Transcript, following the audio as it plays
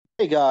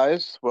Hey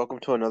guys, welcome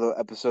to another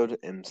episode of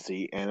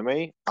MC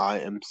Anime. I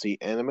am C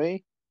Anime,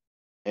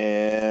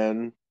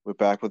 and we're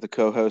back with the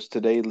co-host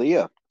today,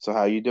 Leah. So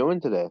how you doing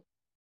today?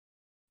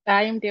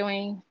 I am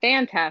doing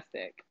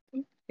fantastic.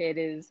 It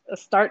is a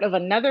start of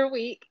another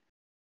week,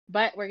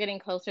 but we're getting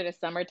closer to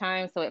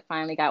summertime, so it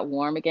finally got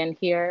warm again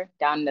here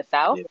down in the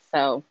south. Yeah.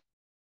 So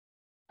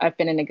I've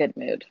been in a good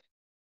mood.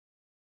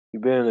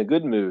 You've been in a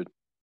good mood.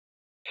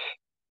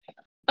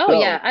 Oh So,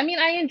 yeah, I mean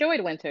I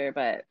enjoyed winter,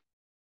 but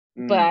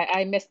but mm,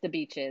 I, I miss the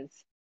beaches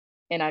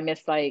and I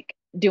miss like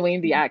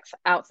doing the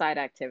outside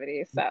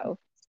activities. So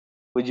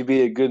would you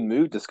be in a good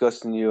mood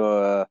discussing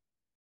your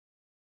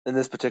in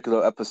this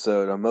particular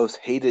episode our most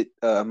hated,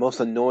 most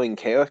annoying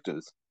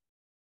characters?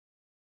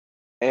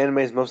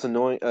 Anime's most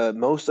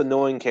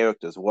annoying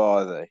characters. What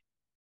are they?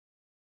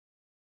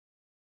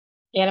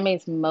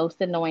 anime's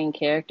most annoying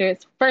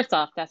characters. First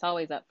off, that's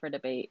always up for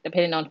debate,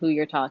 depending on who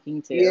you're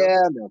talking to.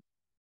 Yeah, no.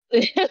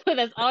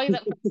 That's always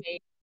up for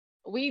debate.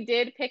 We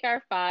did pick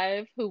our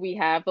five who we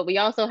have, but we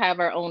also have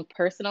our own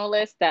personal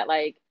list that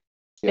like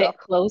Yeah, sit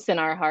close in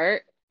our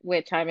heart,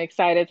 which I'm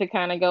excited to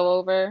kind of go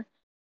over.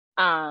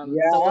 So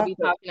we'll yeah. be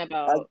talking I,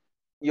 about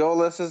your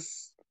list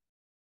is.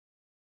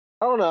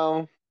 I don't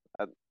know.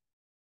 I,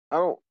 I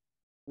don't.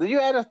 Did you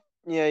add a?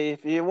 Yeah,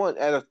 if you want,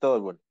 add a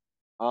third one.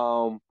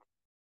 Um,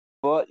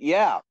 but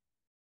yeah,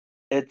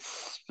 it's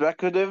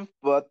speculative.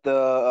 But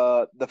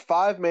the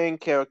five main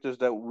characters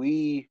that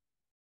we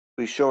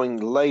be showing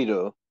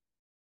later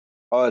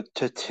are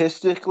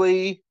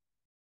statistically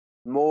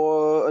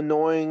more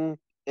annoying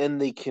in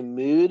the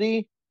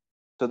community,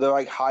 so they're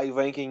like high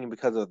ranking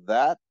because of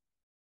that.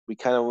 We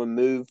kind of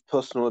remove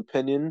personal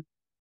opinion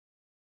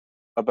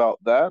about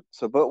that.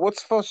 So, but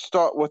let's first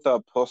start with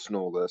our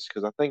personal list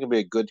because I think it'd be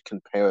a good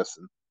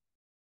comparison.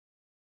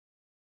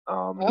 You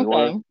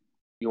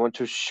want okay.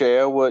 to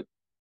share what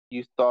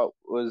you thought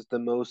was the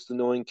most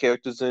annoying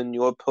characters in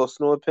your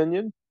personal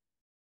opinion?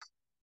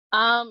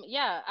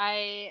 Yeah,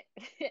 I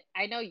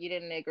I know you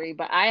didn't agree,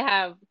 but I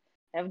have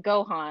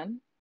Gohan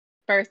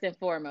first and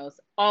foremost.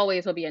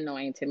 Always will be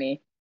annoying to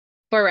me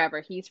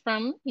forever. He's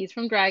from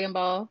Dragon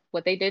Ball.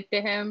 What they did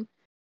to him,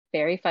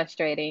 very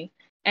frustrating.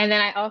 And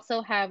then I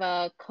also have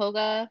a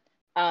Koga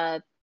uh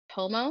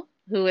Tomo,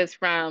 who is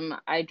from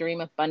I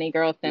Dream of Bunny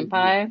Girl Mhm.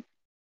 Senpai.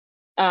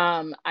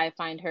 I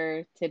find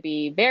her to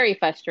be very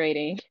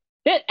frustrating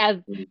as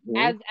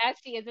Mhm. as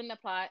she is in the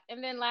plot.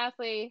 And then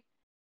lastly,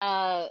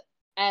 uh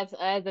as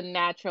a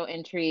natural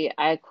entry,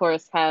 I of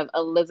course have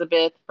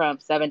Elizabeth from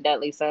Seven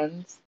Deadly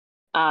Sins.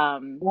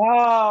 Um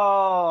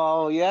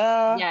Oh,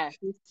 yeah. yeah,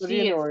 She's pretty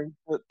she is annoying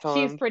at she's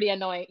times. pretty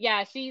annoying. Yeah,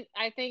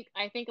 I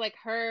think like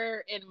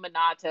her and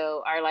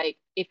Minato are like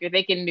if you're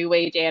thinking new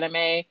age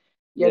anime,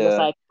 you're just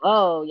Yeah. like,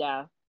 "Oh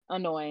yeah,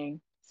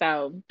 annoying."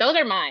 So, those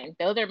are mine.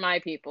 Those are my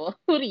people.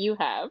 Who do you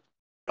have?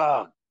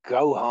 Oh,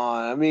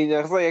 Gohan. I mean,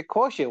 it's like, of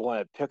course you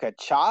want to pick a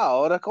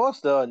child. Of course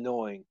they're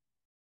annoying.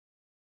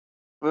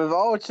 With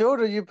all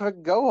children, you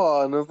pick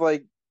Gohan. It's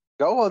like,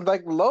 Gohan's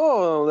like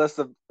low. That's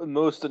the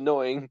most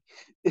annoying.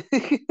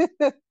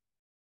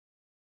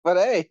 But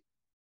hey,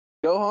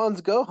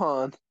 Gohan's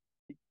Gohan.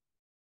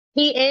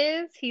 He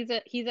is. He's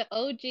an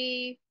OG.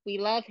 We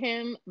love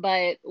him,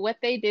 but what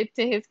they did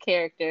to his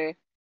character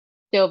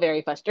still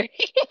very frustrating.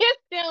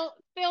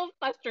 Still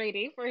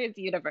frustrating for his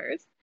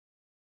universe.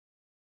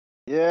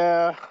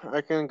 Yeah,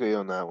 I can agree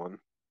on that one.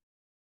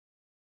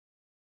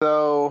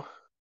 So,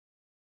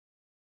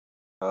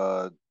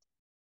 uh,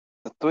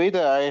 the three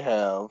that I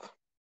have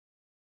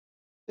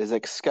is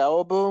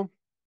Excalibur,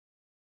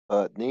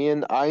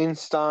 Neon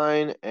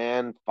Einstein,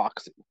 and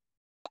Foxy.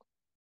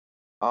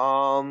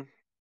 Um,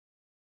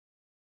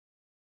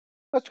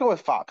 let's go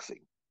with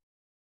Foxy.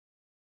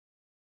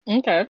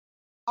 Okay.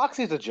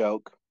 Foxy's a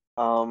joke.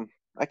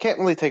 I can't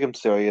really take him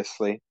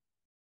seriously,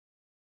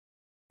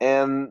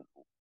 and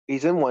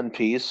he's in One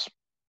Piece, of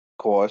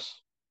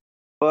course.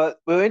 But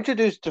we're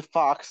introduced to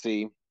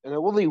Foxy in a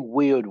really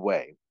weird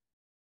way.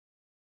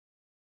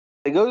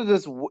 They go to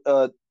this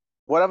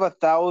whatever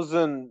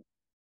thousand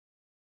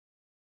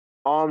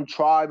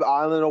tribe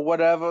island or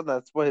whatever.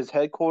 That's where his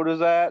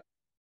headquarters at.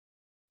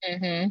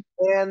 Hmm.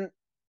 And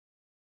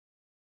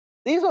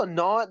these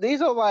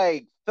are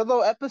like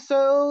filler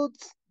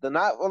episodes. They're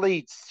not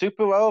really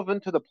super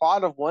relevant to the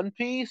plot of One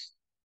Piece.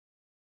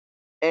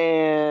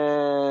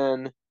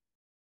 And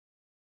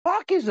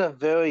Bach is a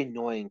very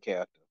annoying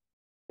character.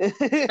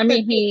 I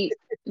mean,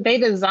 they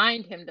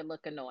designed him to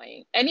look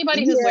annoying.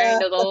 Anybody who's wearing Yeah,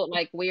 those old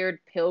like weird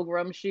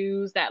pilgrim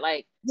shoes that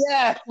like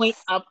yeah. point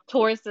up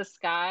towards the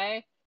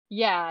sky,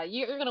 yeah,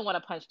 you're gonna want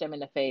to punch them in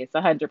the face,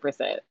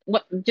 100%.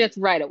 What, just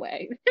right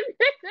away.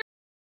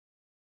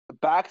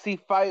 Boxy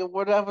fight,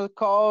 whatever it's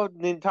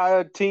called, the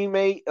entire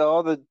teammate,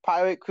 all the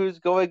pirate crews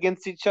go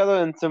against each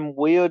other in some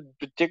weird,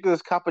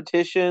 ridiculous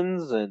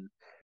competitions, and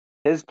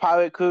his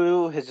pirate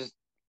crew has just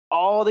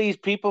all these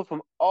people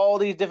from all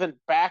these different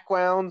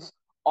backgrounds,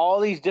 all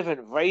these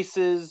different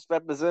races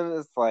represented.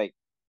 It's like,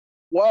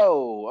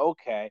 whoa,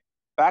 okay.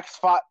 Bax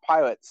fought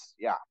pirates,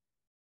 yeah.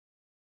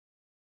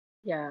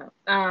 Yeah.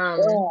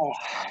 Oh.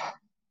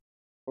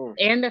 Mm.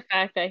 And the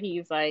fact that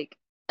he's like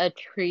a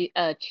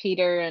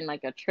cheater and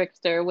like a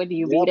trickster when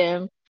you beat Yep.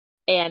 him.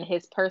 And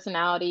his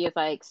personality is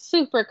like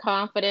super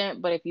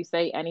confident, but if you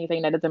say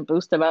anything that doesn't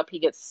boost him up, he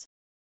gets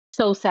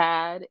so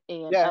sad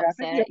and Yeah, I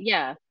think he has upset.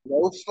 Yeah.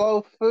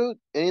 slow food.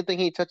 Anything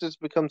he touches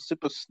becomes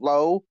super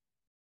slow or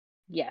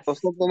Yes.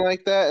 something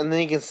like that, and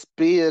then he can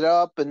speed it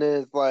up, and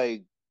then it's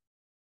like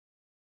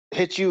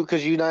hit you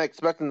because you're not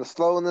expecting the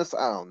slowness.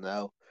 I don't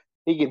know.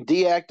 He can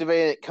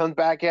deactivate it, come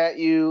back at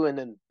you, and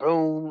then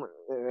boom.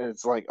 And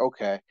it's like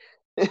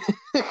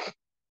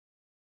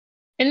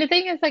And the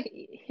thing is,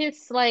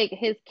 like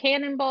his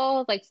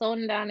cannonballs, like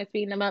slowing him down and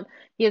speeding him up.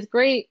 He has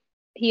great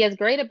he has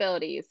great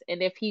abilities,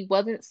 and if he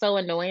wasn't so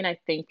annoying, I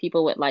think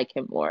people would like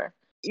him more.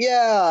 But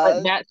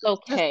yeah, that's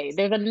just okay.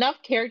 There's enough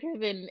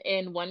characters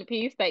in One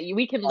Piece that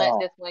we can let oh,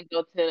 this one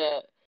go to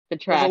the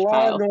there's a trash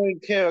lot of pile. annoying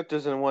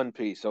characters in One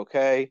Piece.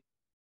 Okay,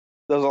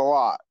 there's a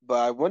lot, but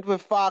I went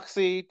with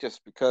Foxy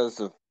just because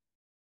of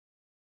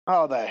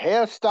the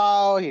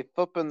hairstyle. He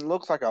flipping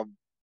looks like a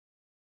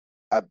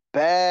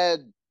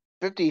bad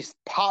 '50s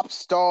pop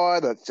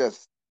star that's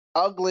just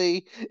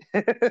ugly.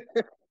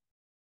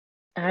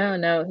 I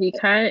don't know. He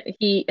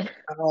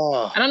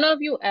Oh, I don't know if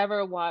you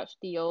ever watched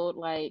the old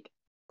like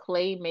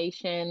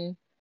claymation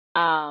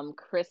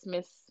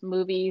Christmas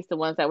movies, the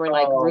ones that were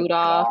like oh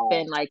Rudolph God.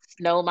 and like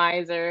Snow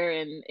Miser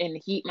and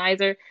Heat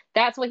Miser.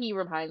 That's what he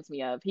reminds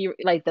me of. He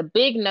like the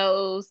big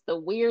nose, the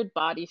weird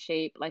body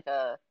shape, like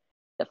a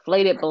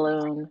deflated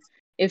balloon.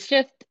 It's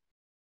just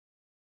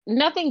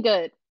nothing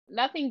good.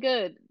 Nothing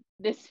good.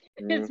 This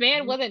this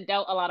man Mhm. wasn't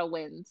dealt a lot of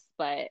wins,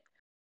 but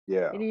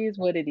Yeah. it is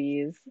what it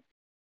is.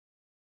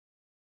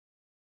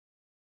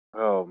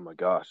 Oh my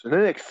gosh. And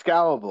then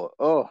Excalibur.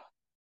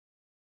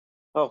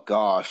 Oh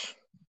gosh.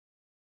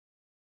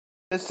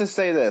 Let's just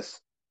say this.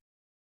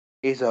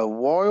 He's a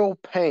royal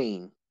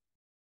pain,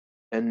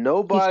 and He's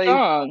nobody.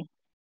 strong.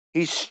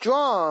 He's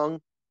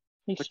strong,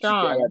 He's but you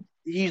gotta. strong.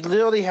 You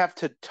literally have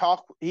to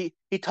talk. He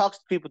talks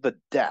to people to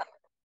death.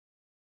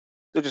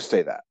 So just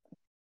say that.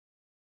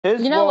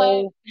 His You know what?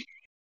 role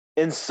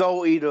in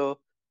Soul Eater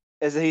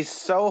is that he's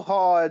so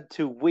hard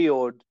to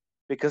wield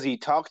because he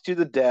talks you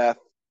to death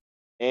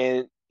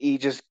and he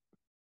just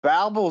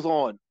babbles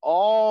on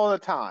all the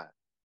time.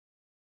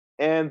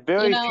 And You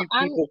very know, few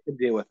people can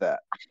deal with that.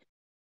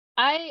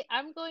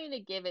 I'm going to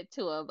give it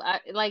to him.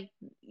 Like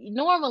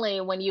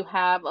normally when you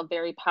have a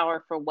very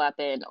powerful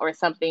weapon or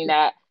something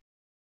that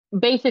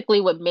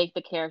basically would make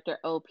the character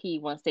OP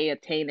once they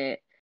attain it.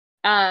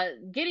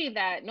 Getting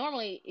that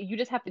normally you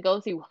just have to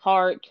go through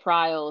hard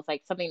trials,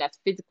 like something that's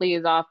physically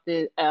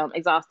exhaustive,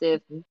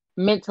 Mhm.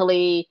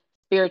 mentally,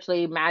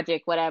 spiritually,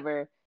 magic,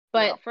 whatever.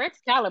 Yeah. But for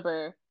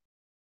Excalibur,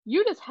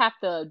 you just have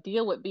to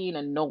deal with being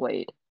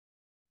annoyed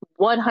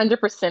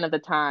 100% of the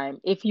time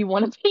if you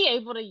want to be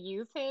able to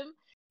use him.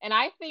 And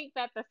I think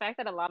that the fact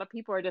that a lot of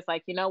people are just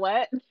like, you know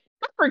what?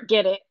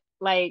 Forget it.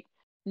 Like,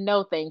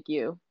 no, thank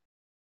you.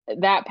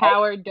 That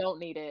power, don't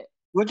need it.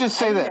 We'll just I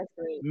say think that that's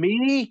great.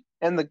 me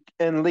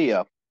and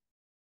Leah,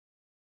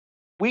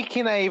 we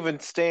cannot even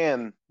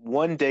stand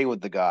one day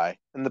with the guy,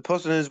 and the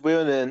person who's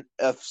wearing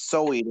a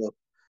Soul Eater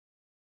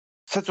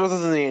sits with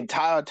us the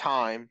entire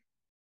time.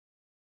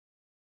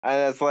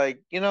 And it's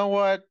like, you know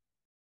what?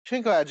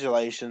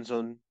 Congratulations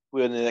on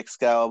winning an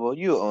Excalibur.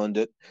 You earned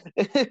it.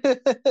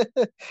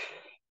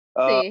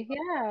 uh, See,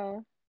 yeah.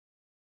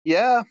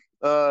 yeah.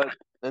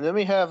 And then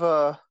we have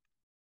uh,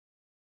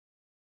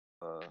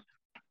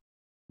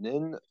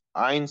 Nin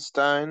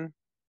Einstein.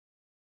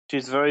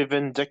 She's very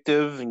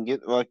vindictive and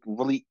get like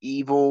really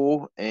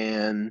evil,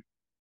 and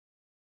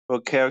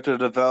her character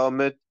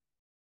development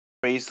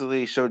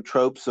basically showed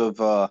tropes of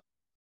that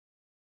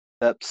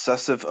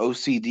obsessive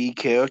OCD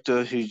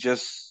character who's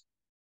just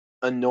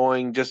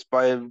annoying just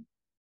by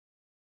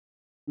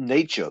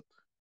nature.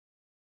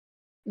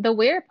 The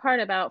weird part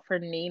about for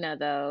Nina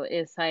though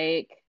is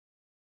like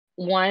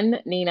one,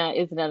 Nina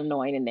is an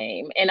annoying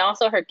name. And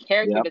also her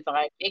character Yep.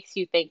 design makes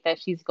you think that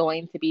she's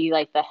going to be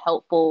like the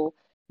helpful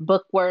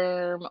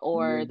bookworm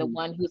or the Hmm.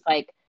 one who's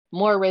like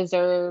more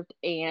reserved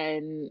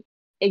and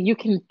you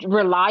can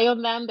rely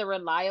on them, the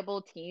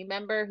reliable team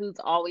member who's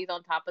always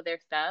on top of their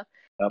stuff.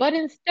 Yep. But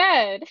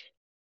instead,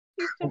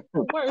 she's just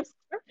the worst.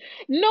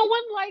 No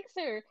one likes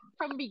her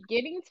from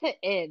beginning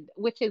to end,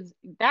 which is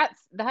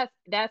that's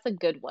a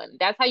good one.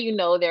 That's how you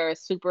know they're a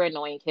super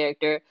annoying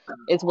character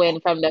is when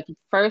from the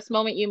first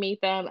moment you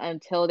meet them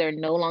until they're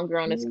no longer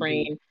on the Hmm.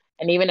 screen.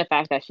 And even the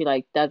fact that she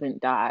like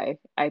doesn't die,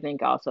 I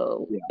think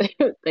also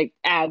Yeah, like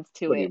adds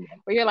to pretty it. much.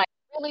 Where you're like,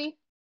 really?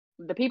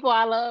 The people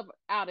I love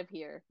out of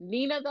here.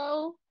 Nina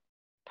though,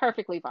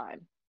 perfectly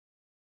fine.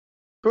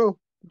 True.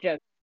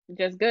 Just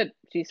just good.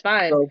 She's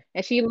fine. So,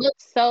 And she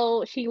looks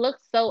so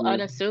mhm.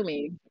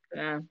 unassuming.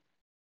 Yeah.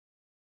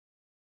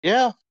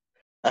 Yeah,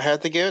 I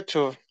had to give it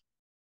to her.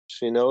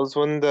 She knows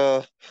when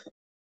the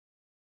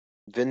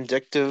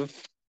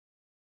vindictive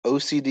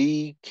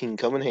OCD can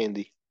come in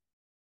handy.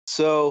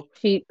 So,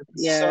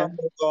 Yeah. some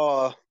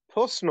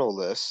personal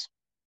list.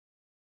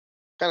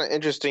 Kind of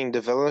interesting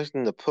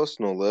developing the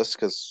personal list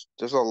because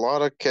there's a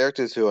lot of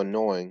characters who are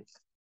annoying.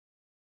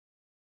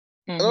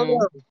 I don't Hmm.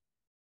 know.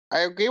 I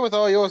agree with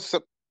all yours.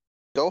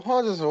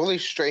 Gohan is a really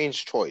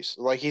strange choice.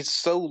 Like he's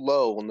so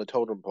low on the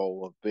totem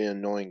pole of being an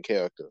annoying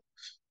character.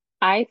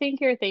 I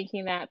think you're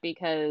thinking that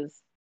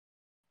because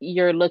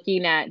you're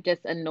looking at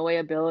just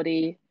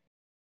annoyability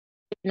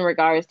in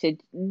regards to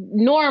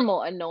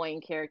normal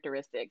annoying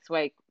characteristics,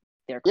 like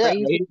they're Yeah,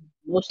 crazy, he's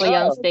emotionally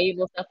dumb.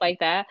 unstable, stuff like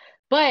that.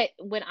 But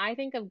when I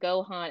think of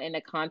Gohan in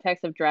the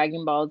context of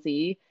Dragon Ball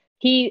Z,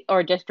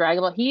 or just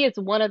Dragon Ball, he is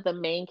one of the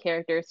main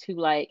characters who,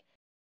 like,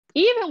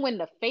 even when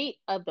the fate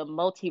of the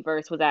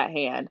multiverse was at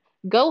hand,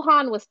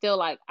 Gohan was still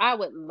like, I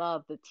would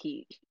love to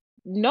teach.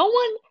 No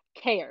one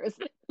cares.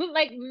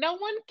 Like, no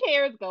one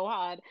cares,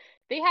 Gohan.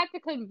 They had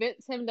to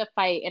convince him to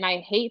fight, and I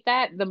hate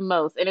that the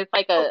most. And it's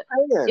like Oh,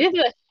 Pan. it is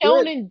a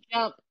Isn't, shonen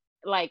jump,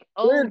 like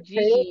isn't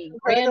Pan OG, from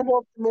Dragon grand,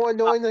 Ball more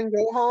uh, annoying than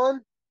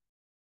Gohan?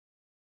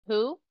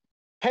 who?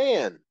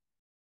 Pan.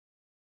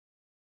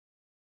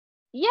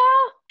 Yeah,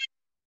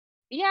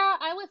 yeah,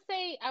 I would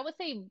say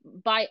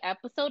by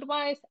episode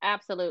wise,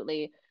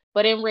 absolutely.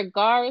 But in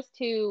regards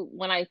to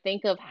when I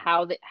think of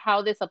how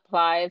this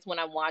applies when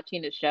I'm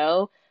watching the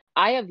show,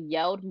 I have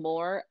yelled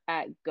more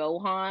at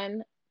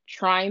Gohan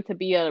trying to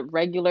be a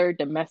regular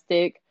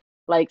domestic,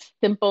 like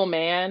simple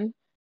man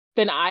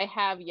than I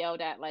have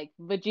yelled at like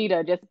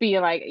Vegeta just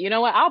being like, you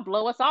know what, I'll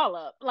blow us all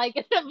up. Like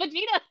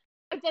Vegeta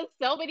does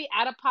so many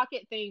out of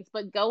pocket things,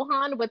 but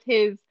Gohan with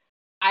his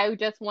I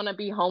just want to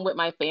be home with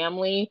my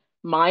family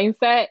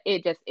mindset,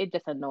 it just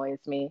annoys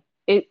me.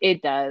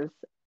 It does.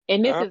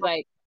 And this Uh, is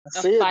like I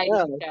a see it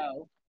now. fighting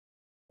show.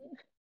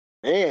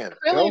 Man,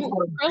 Krillin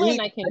Gohan Krillin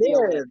beat I can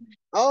deal with. Pan.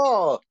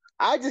 Oh,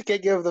 I just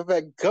can't give the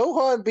fact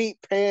Gohan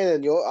beat Pan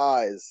in your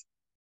eyes.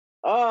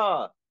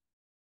 Oh,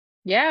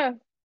 Yeah,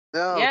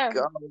 oh yeah.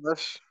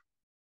 gosh.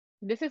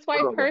 This is why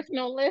Oh,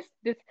 personal list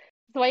this is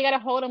why you gotta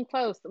hold him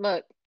close.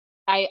 Look,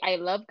 I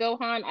love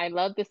Gohan. I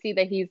love to see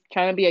that he's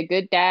trying to be a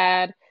good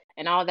dad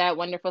and all that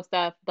wonderful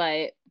stuff,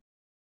 but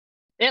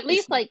at it's,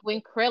 least like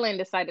when Krillin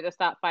decided to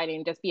stop fighting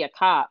and just be a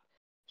cop,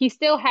 he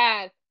still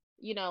had,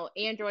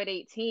 Android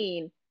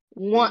 18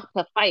 mm, want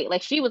to fight.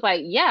 Like she was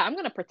like, "Yeah, I'm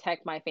gonna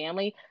protect my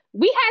family."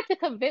 We had to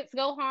convince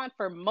Gohan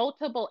for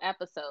multiple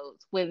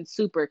episodes when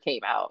Super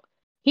came out.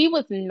 He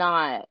was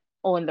not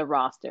on the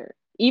roster.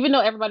 Even though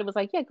everybody was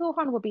like, "Yeah,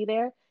 Gohan will be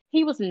there."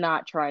 He was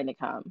not trying to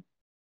come.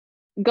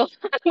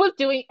 Gohan was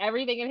doing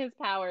everything in his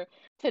power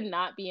to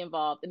not be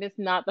involved, and it's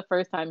not the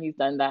first time he's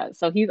done that.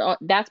 So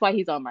that's why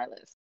he's on my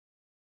list.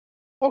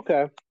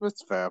 okay,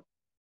 that's fair.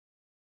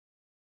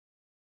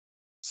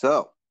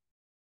 So,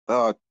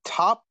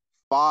 top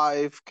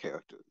five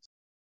characters.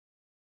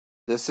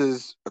 This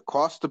is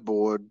across the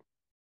board.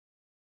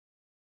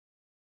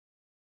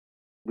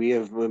 We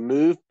have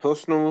removed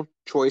personal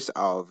choice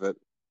out of it.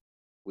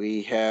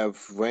 We have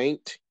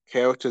ranked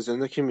characters in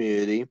the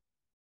community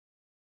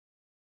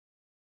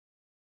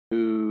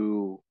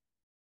who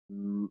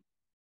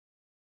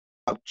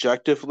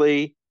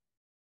objectively,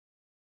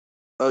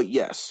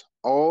 yes,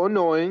 are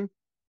annoying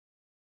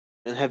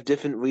and have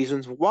different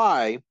reasons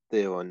why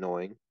they are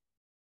annoying.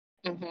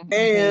 Hmm.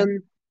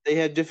 And they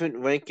have different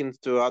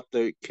rankings throughout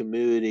the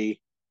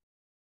community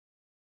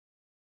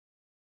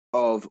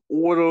of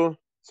order.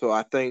 So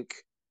I think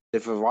the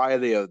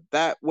variety of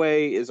that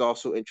way is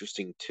also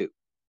interesting too.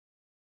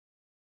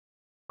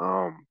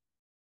 Um,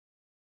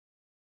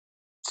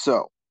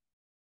 so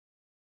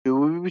who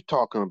will we be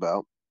talking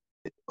about?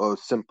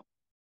 Simple.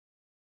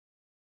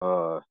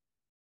 Uh,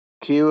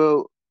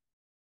 Kiro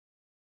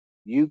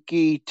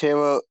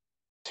Yukiteru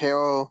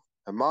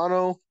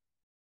Amano,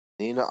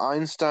 Nina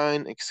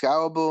Einstein,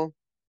 Excalibur,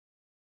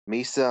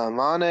 Misa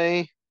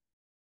Amane,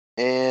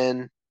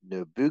 and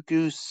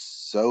Nobuku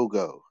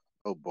Sogo.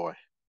 Oh boy.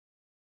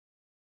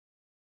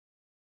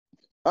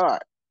 All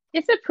right.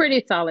 It's a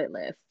pretty solid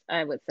list,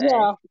 I would say.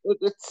 Yeah,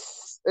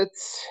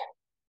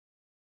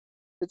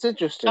 it's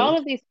interesting. All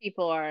of these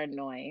people are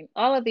annoying.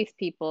 All of these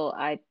people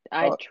I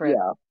trip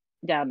Yeah,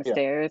 down the yeah.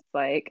 stairs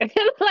like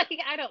like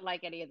I don't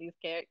like any of these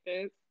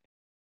characters.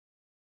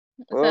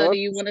 Well, So do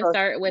let's you want to discuss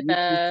start with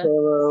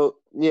Yukiteru.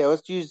 Yeah,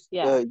 let's use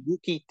yeah.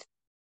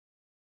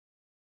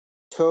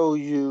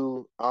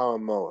 Yukitoru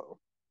Amano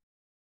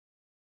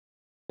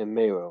and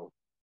Mero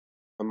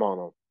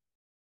Amano.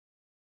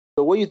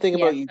 So, what do you think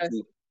about Yes. So,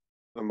 Yuki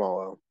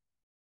Amano?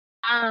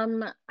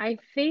 I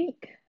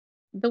think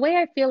the way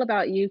I feel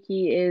about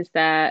Yuki is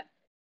that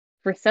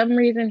for some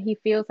reason he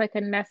feels like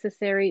a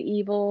necessary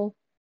evil,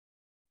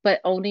 but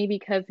only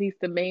because he's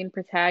the main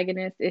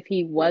protagonist. If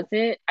he Yeah,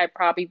 wasn't, I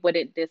probably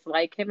wouldn't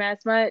dislike him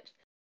as much.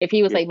 If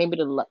he was yeah, like maybe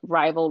the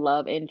rival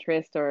love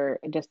interest or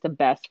just the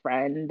best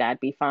friend, that'd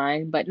be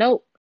fine. But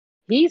nope,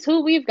 he's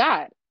who we've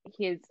got.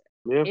 His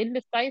yeah.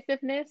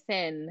 indecisiveness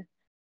and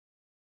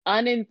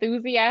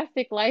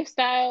unenthusiastic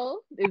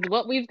lifestyle is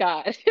what we've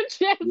got.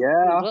 Just is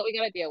Yeah. what we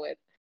got to deal with.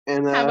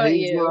 And How about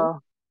he's you?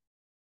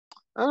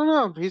 I don't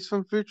know. He's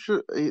from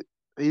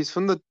he's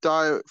from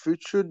the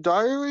Future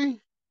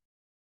Diary,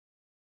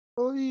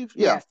 I believe.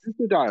 Yeah, Yes.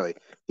 Future Diary.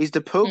 He's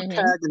the Hmm.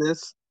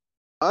 protagonist,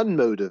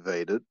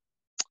 unmotivated.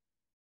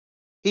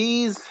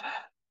 He's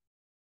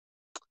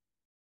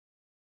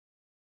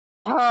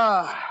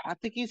I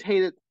think he's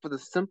hated for the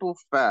simple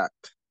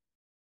fact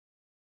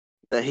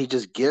that he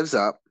just gives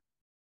up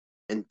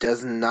and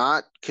does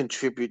not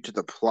contribute to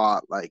the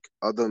plot like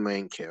other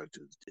main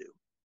characters do.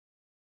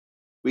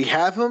 We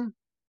have him,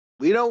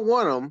 we don't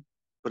want him,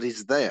 but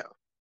he's there.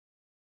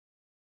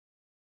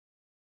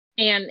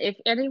 And if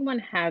anyone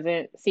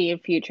hasn't seen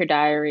Future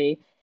Diary,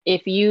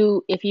 if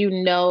you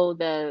know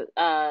the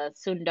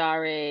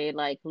Sundare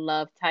like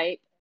love type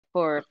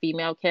for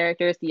female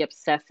characters, the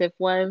obsessive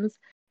ones,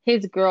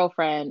 his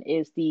girlfriend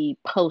is the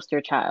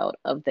poster child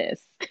of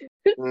this.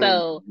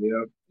 So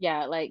Yeah.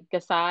 yeah, like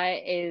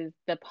Gasai is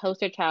the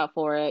poster child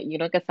for it,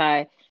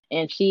 Gasai,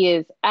 and she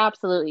is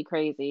absolutely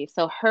crazy.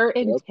 So her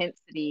Yep.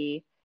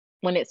 intensity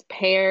when it's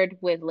paired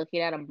with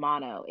looking at a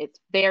mono, it's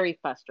very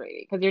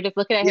frustrating because you're just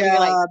looking at him and you're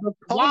like, Yeah, the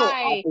polar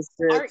why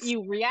aren't opposites.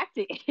 you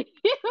reacting?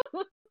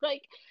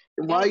 Like,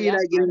 you Why gotta are you react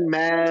not getting more.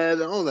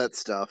 mad? All that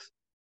stuff.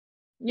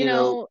 You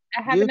know,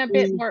 Having a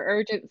bit Yuki, more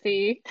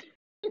urgency.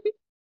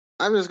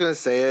 I'm just gonna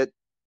say it.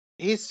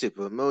 He's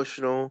super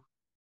emotional.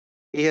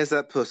 He has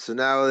that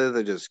personality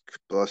that just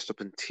bursts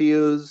up in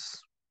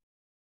tears,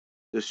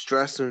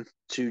 distress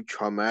into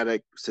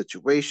traumatic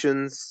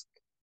situations,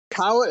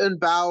 coward in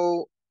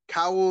battle,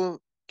 coward,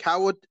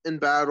 coward in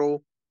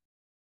battle.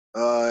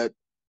 Uh,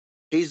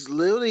 he's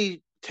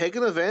literally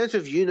taking advantage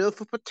of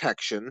for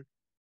protection.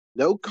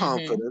 No Hmm.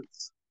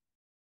 confidence.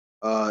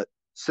 Uh,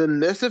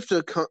 submissive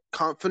to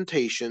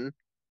confrontation.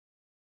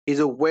 He's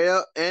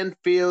aware and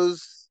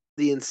feels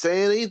the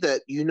insanity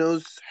that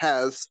Yunos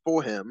has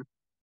for him,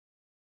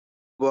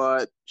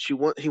 but he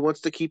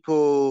wants to keep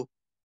her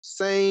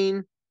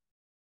sane,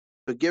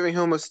 forgiving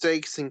her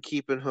mistakes and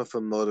keeping her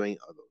from murdering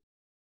others.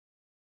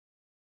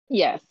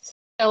 Yes.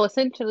 So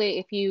essentially,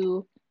 if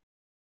you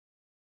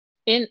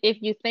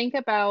think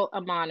about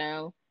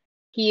Amano,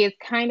 he is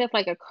kind of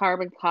like a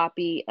carbon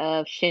copy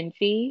of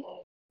Shinji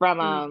from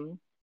Mm.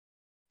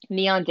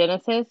 Neon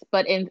Genesis,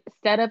 but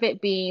instead of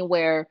it being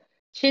where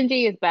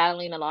Shinji is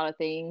battling a lot of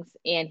things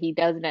and he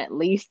doesn't at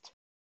least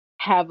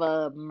have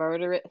a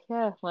murderous,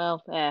 yeah,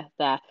 well,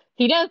 that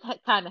he does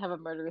kind of have a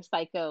murderous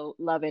psycho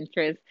love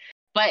interest.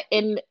 But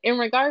in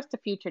regards to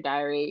Future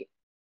Diary,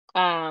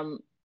 um,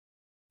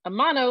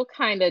 Amano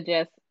kind of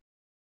just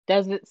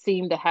doesn't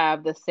seem to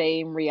have the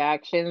same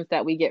reactions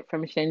that we get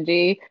from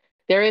Shinji.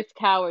 There is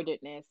cowardice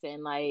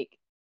and like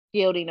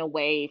shielding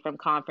away from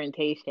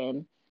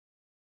confrontation.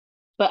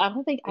 But I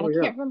Oh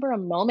yeah. can't remember a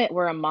moment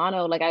where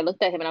Amano, like I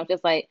looked at him and I was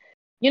just like,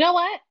 you know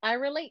what? I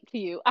relate to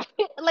you.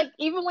 Like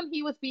even when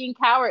he was being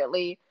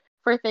cowardly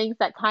for things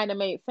that kind of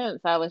made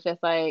sense, I was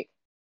just like,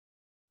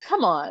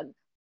 come on.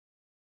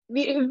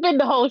 It's been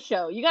the whole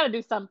show. You got to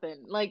do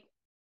something. Like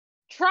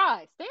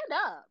try,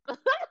 stand up.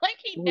 Like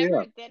he Oh never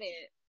yeah. did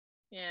it.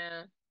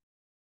 Yeah.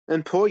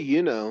 And poor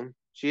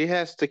she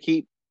has to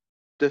keep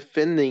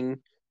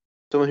defending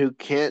someone who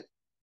can't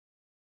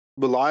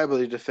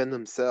reliably defend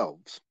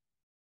themselves.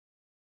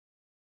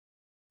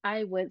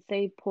 I would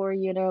say poor,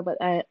 but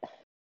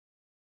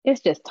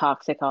it's just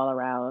toxic all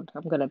around.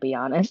 I'm gonna be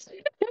honest.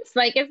 It's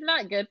like it's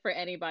not good for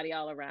anybody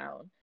all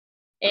around.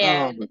 Oh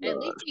And my at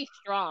least god. she's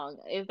strong.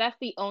 If that's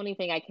the only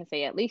thing I can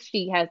say, at least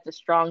she has the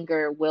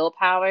stronger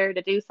willpower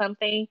to do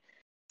something.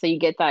 So you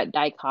get that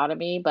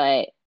dichotomy,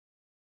 but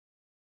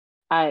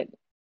I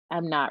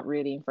I'm not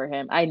rooting for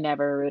him. I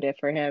never rooted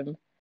for him.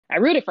 I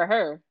rooted for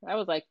her. I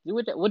was like, do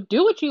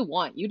what you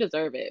want. You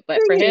deserve it.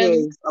 But for Thing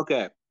him, is,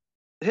 okay,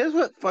 here's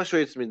what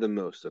frustrates me the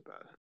most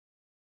about him.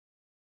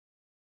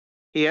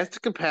 He has the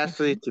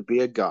capacity mhm, to be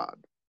a god.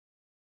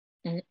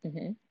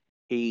 mhm.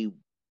 He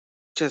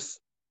just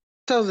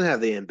doesn't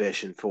have the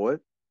ambition for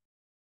it.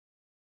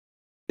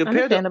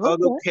 Compared to Understandable.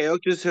 other Yeah.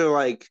 characters who are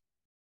like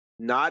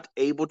not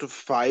able to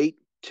fight,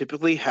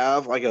 typically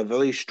have like a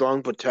really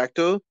strong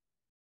protector.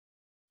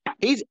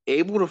 He's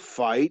able to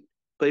fight,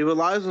 but he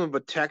relies on the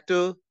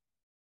protector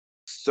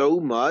so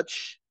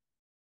much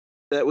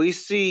that we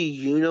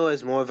see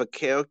as more of a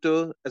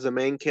character, as a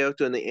main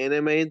character in the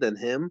anime than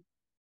him.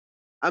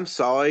 I'm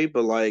sorry,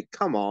 but like,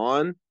 come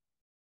on.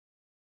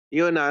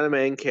 You're not a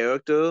main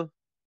character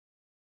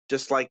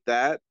just like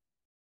that.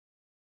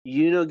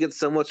 Gets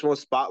so much more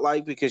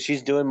spotlight because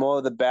she's doing more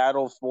of the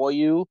battle for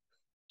you.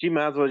 She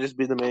might as well just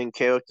be the main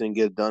character and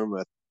get it done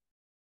with.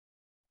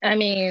 I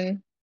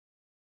mean,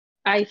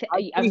 I'm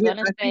I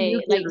gonna see say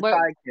Yuki as like a we're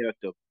side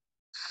character.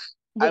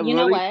 I But you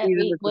know really what? see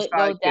him as a We'll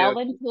side delve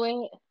character. into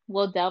it.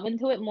 We'll delve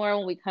into it more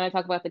when we kind of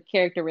talk about the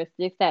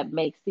characteristics that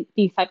makes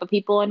these type of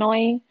people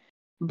annoying.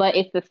 But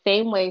it's the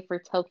same way for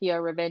Tokyo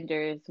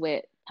Revengers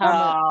with Oh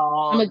no.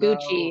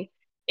 Tamaguchi.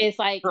 It's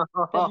like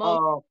the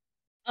most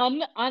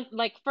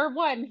like for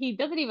one, he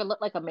doesn't even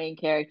look like a main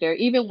character,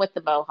 even with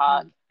the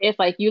mohawk. It's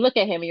like you look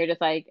at him and you're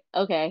just like,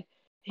 okay,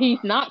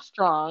 he's not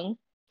strong.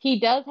 He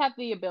does have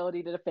the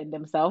ability to defend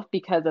himself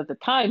because of the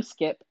time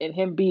skip and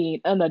him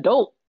being an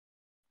adult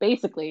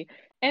basically.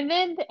 And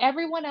then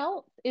everyone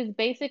else is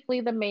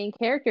basically the main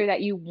character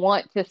that you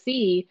want to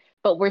see,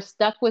 but we're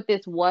stuck with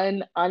this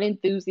one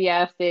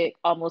unenthusiastic,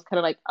 almost kind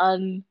of like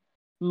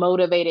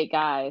unmotivated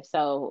guy.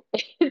 So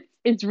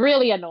it's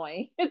really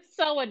annoying. It's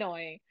so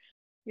annoying.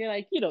 You're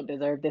like, you don't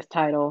deserve this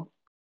title.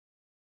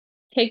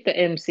 Take the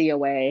MC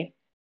away.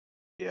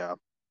 Yeah.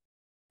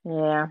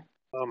 Yeah.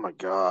 Oh my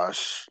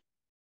gosh.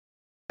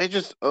 It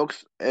just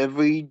oaks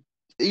every.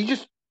 You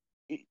just.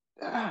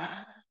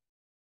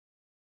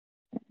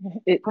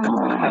 It's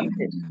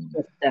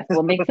just that's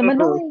what makes him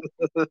annoying.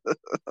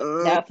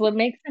 That's what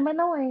makes him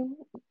annoying.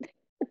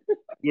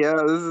 Yeah,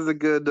 this is a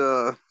good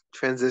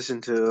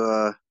transition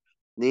to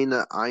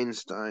Nina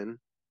Einstein.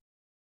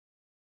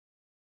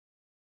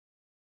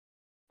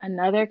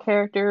 Another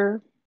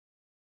character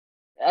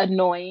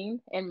annoying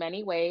in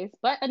many ways,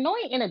 but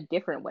annoying in a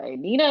different way.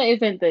 Nina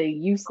isn't the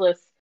useless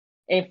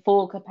in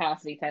full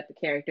capacity type of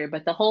character,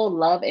 but the whole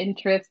love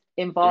interest Mm,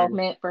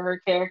 involvement for her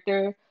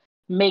character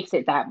makes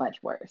it that much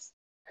worse.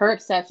 Her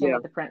obsession yeah,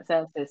 with the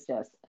princess is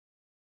just,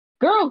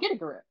 girl, get a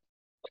grip.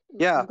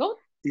 yeah. Go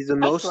He's touch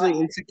emotionally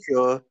grass.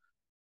 insecure.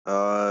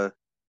 Uh,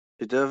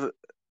 he does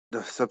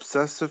this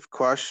obsessive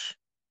crush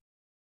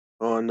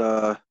on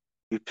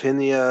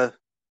Eupinia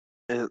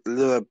and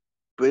Little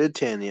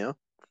Britannia,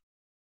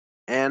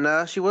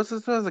 and she was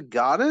as a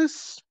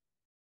goddess.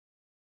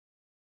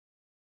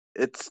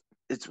 It's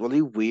it's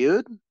really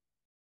weird.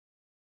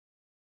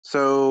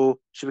 So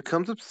she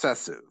becomes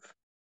obsessive,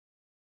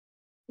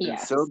 and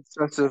so Yes.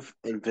 obsessive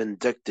and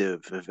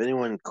vindictive. If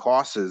anyone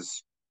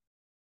crosses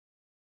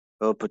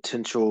her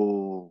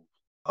potential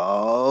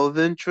love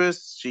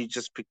interest, she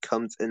just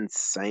becomes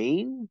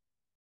insane.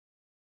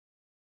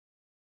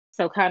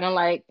 So kind of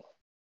like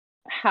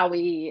how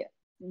we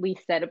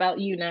said about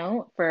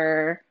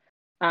for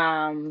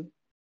um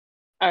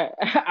our,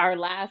 our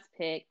last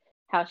pick,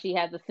 how she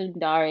has a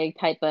Sundari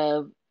type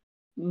of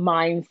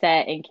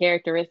mindset and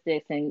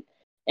characteristics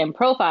and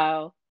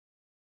profile,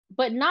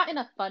 but not in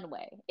a fun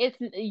way. It's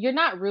you're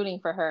not rooting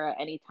for her at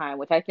any time,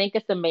 which I think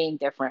is the main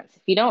difference.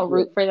 If you don't Yeah.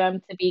 root for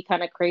them to be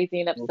kind of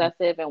crazy and Mhm.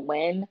 obsessive and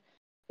win,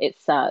 it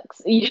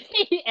sucks.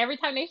 Every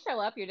time they show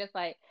up, you're just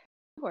like,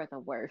 you are the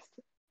worst.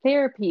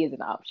 Therapy is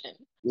an option.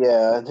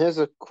 Yeah, and here's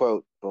a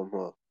quote from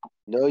her.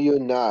 No, you're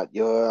not.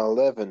 You're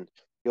 11.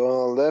 You're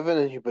 11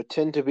 and you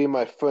pretend to be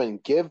my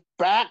friend. Give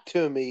back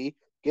to me.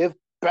 Give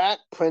back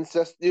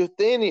Princess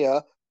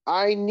Euthania.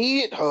 I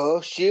needed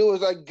her. She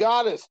was a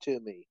goddess to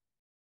me.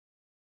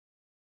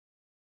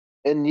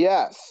 And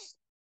yes,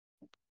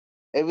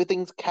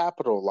 everything's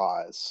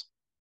capitalized.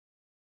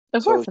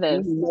 Of So course it she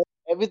is. meant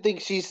everything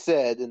she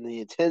said and the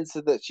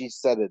intensity that she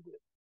said it.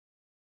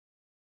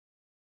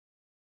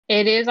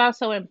 It is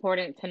also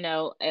important to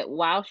note that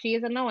while she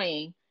is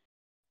annoying,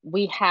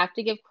 we have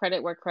to give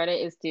credit where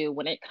credit is due.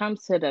 When it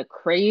comes to the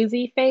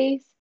crazy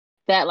face,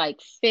 that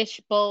like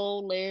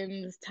fishbowl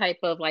lens type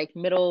of like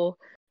middle,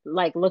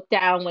 like look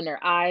down when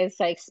their eyes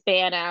like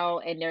span out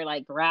and they're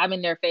like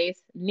grabbing their face.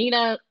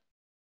 Nina,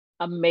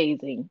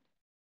 amazing.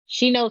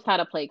 She knows how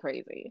to play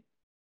crazy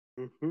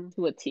Hmm.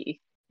 to a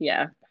T.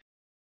 Yeah.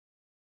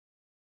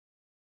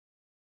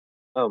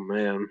 Oh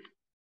man,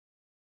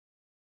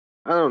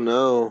 I don't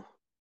know.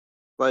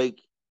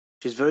 Like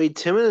she's very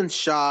timid and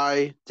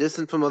shy,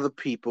 distant from other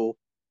people,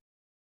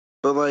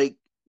 but like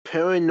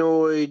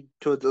paranoid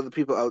towards other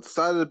people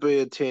outside of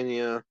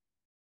Britannia.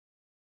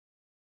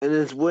 And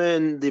it's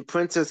when the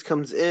princess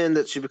comes in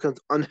that she becomes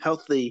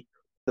unhealthy, to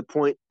the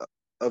point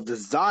of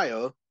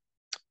desire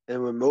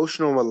and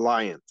emotional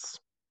reliance.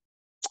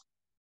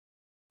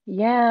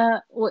 Yeah.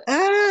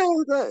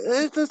 I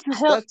don't,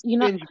 That's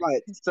strange by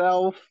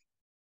itself.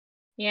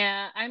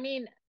 yeah, I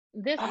mean,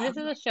 this is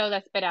a show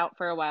that's been out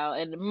for a while,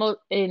 and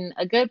and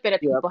a good bit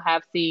of Yep. people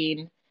have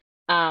seen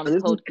And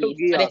this is Code Geass.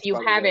 But if Kogias, you by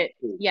the way, haven't,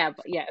 too. yeah,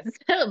 but yes,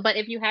 but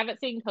if you haven't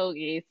seen Code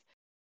Geass,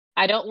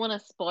 I don't want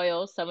to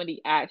spoil some of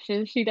the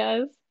actions she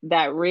does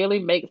that really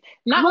makes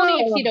not only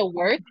is she the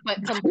worst,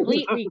 but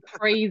completely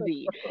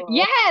crazy.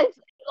 Yes,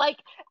 like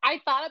I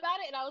thought about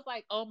it and I was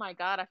like, oh my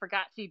God, I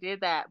forgot she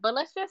did that. But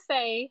let's just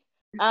say,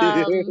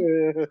 um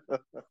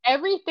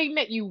everything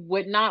that you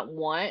would not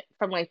want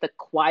from like the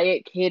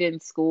quiet kid in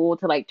school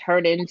to like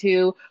turn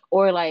into,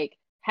 or like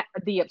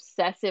the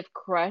obsessive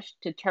crush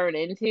to turn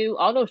into,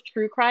 all those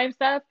true crime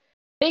stuff.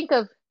 Think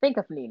of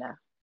Nina.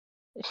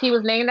 She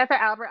was named after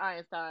Albert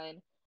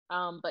Einstein,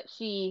 but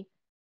she's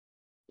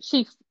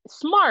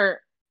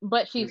smart,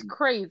 but she's Mhm.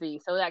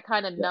 crazy, so that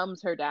kind of Yeah.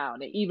 numbs her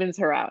down. It evens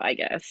her out, I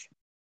guess.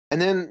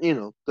 And then,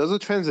 there's a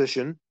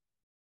transition.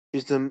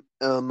 She's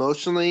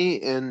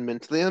emotionally and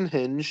mentally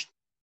unhinged,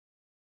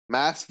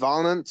 mass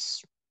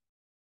violence,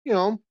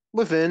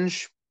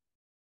 revenge.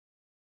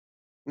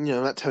 I'm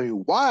not telling you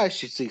why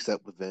she seeks that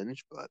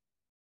revenge, but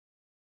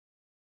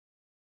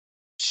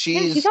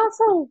Yeah, she's she's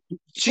also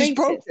she's racist.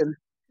 broken.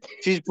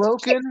 She's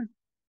broken,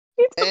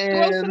 She's a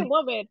broken and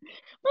woman,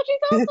 but she's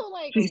also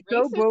like she's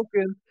so racist,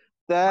 broken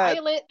that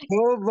violent.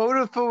 her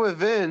motive for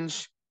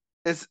revenge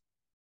is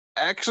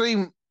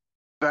actually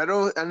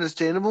better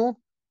understandable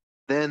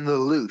than the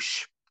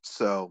Lelouch.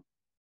 So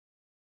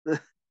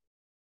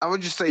I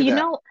would just say You that.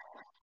 know,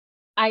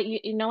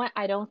 you know what?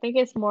 I don't think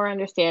it's more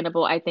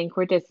understandable. I think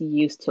we're just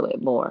used to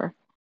it more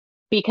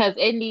because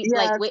in the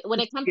like Yeah, when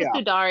it comes to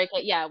yeah. Sudari,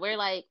 yeah, we're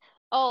like,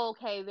 oh,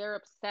 okay, they're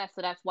obsessed,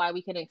 so that's why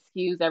we can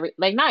excuse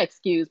like not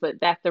excuse, but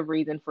that's the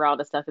reason for all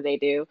the stuff that they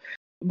do.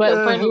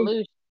 But for Uh,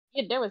 Lelouch,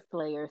 yeah, there was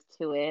layers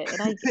to it,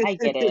 and I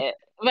get it.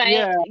 But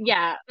yeah.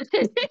 yeah,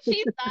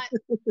 she's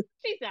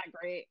not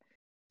great.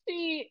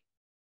 She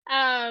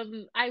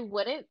I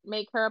wouldn't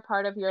make her a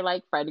part of your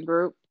like friend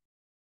group.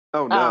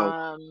 Oh no.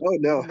 Oh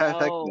no. Heck No,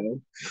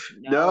 no.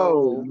 No. no, No.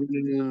 No. No.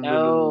 No. No. No.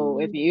 no.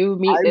 If No. you I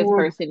meet this would.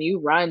 person, you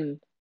run.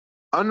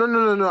 Oh no. No.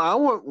 No. No. I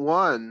want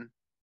one.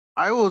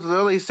 I will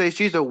literally say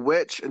she's a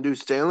witch and do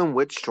Salem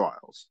witch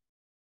trials.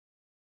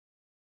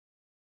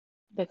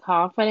 The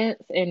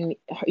confidence in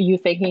you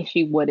thinking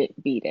she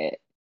wouldn't beat it.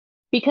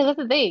 Because that's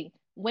the thing.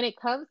 When it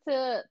comes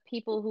to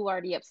people who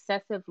are the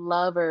obsessive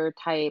lover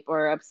type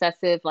or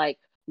obsessive, like,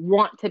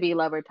 want to be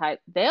lover type,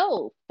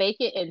 they'll fake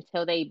it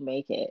until they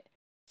make it.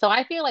 So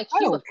I feel like I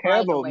she don't would care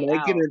find a about way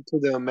making out. it to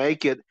them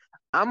make it.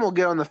 I'm gonna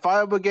get on the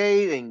fire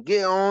brigade and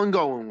get on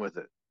going with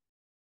it.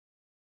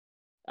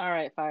 All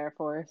right, Fire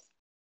Force.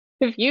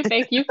 If you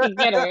think you can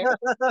get her,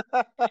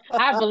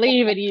 I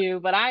believe in you,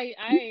 but I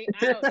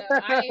don't know.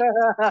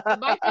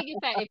 My thing is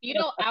that if you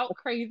don't out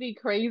crazy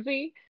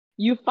crazy,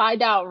 you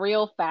find out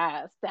real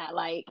fast that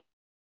like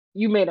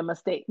you made a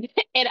mistake.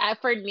 And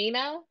for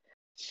Nina,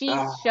 she's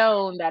Ah,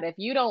 shown that if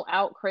you don't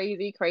out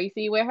crazy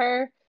crazy with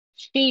her,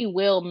 she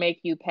will make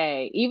you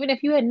pay, even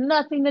if you had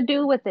nothing to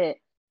do with it.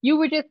 You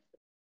were just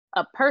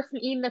a person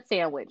eating a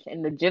sandwich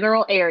in the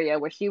general area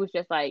where she was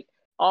just like,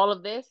 all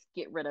of this,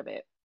 get rid of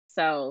it.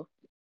 So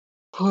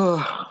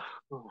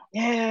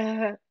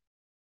yeah,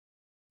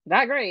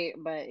 not great,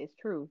 but it's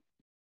true.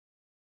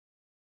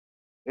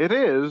 it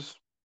is.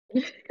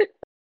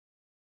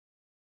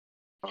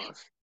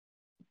 Gosh,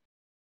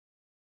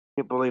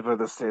 can't believe what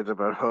this says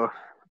about her.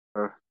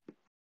 Her-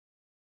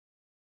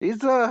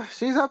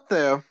 she's up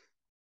there.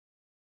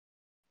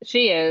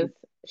 She is.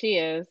 She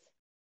is.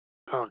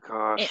 Oh And,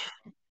 gosh.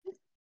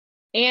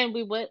 and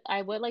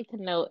I would like to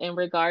note in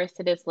regards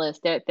to this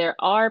list that there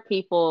are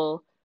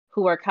people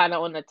who are kind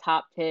of on the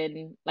top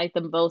 10, like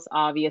the most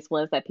obvious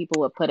ones that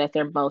people would put as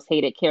their most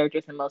hated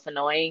characters and most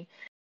annoying.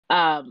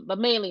 But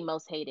mainly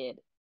most hated.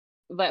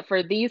 But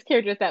for these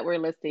characters that we're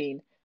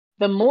listing,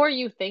 the more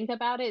you think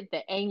about it,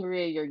 the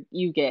angrier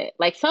you get.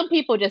 Like some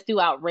people just do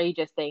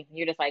outrageous things and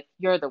you're just like,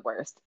 you're the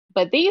worst.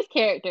 But these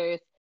characters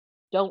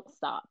don't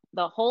stop.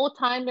 The whole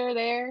time they're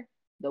there,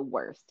 the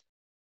worst,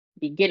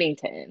 beginning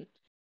to end.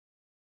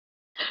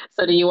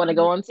 So do you want to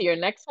go on to your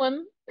next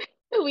one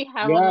who we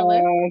have on the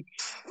list?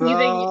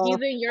 Yes.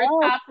 Using your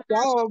top one,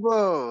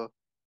 Excalibur.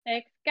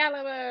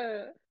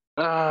 Excalibur.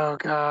 Oh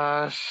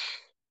gosh.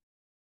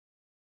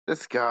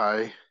 This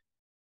guy.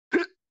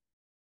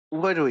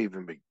 Where do we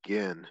even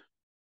begin?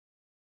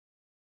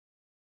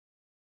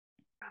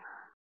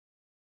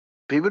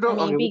 People I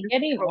don't. mean, Okay,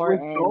 beginning or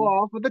let's go end.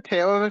 off with the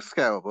tale of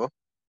Excalibur.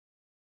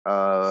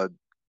 Uh,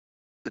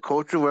 the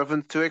cultural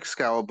reference to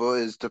Excalibur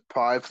is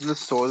derived from the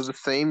sword of the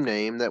same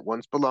name that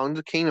once belonged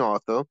to King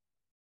Arthur.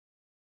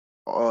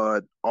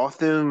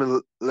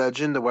 Arthurian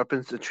legend, the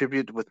weapons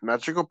attributed with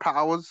magical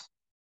powers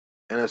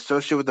and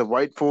associated with the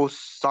rightful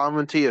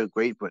sovereignty of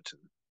Great Britain.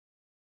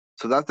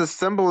 So that's the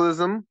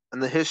symbolism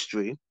and the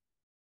history.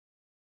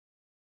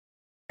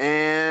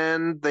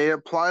 And they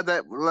apply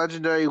that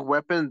legendary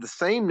weapon, the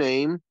same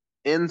name,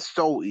 in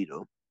Soul Eater.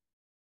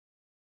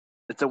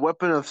 It's a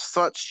weapon of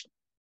such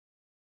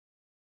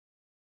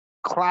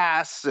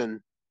class and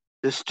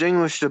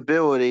distinguished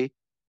ability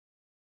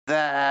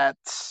that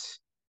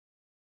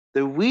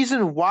the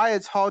reason why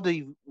it's hard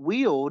to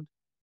wield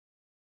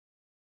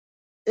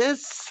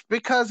is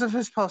because of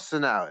his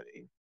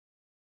personality.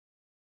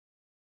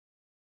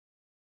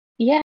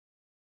 Yeah,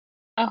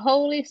 a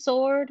holy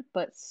sword,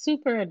 but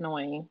super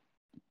annoying.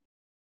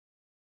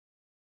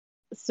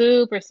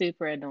 Super,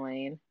 super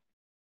annoying.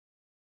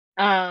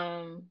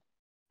 Um,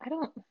 I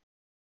don't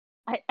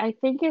I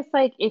think it's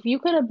like if you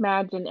could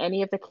imagine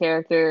any of the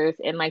characters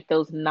in like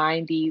those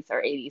 90s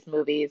or 80s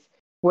movies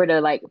where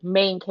the like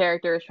main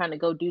character is trying to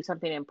go do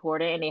something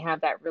important and they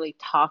have that really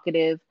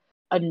talkative,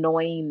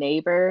 annoying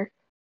neighbor.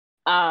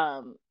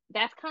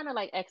 That's kind of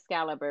like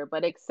Excalibur,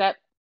 but except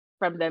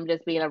from them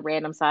just being a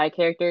random side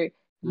character,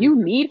 you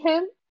Mhm. need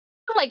him.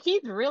 Like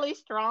he's really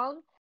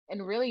strong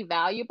and really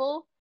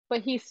valuable,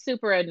 but he's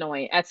super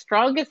annoying. As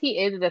strong as he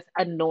is, as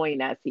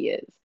annoying as he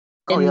is.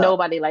 Oh And yeah,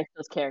 nobody likes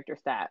those character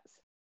stats.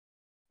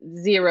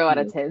 0 out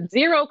of 10.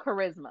 Zero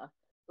charisma.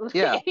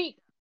 yeah, Like, in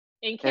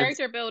and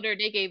character builder,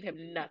 they gave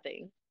him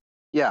nothing.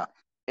 yeah,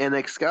 and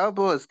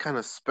Excalibur is kind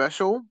of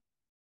special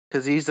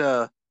because he's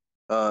a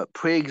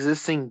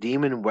pre-existing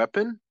demon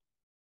weapon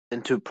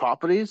into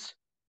properties,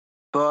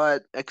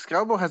 but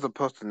Excalibur has a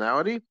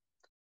personality.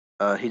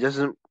 He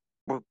doesn't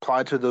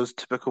apply to those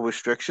typical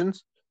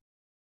restrictions.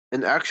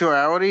 In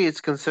actuality,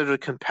 it's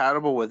considered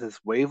compatible with his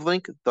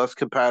wavelength, thus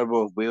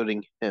compatible with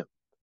wielding him.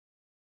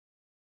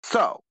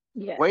 So,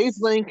 Yes.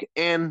 wavelength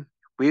and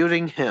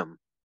wielding him.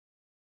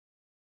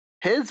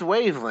 His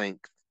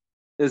wavelength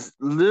is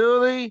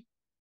literally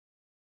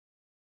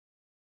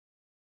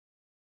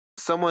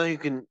someone who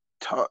can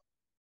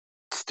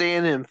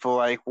stand him for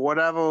like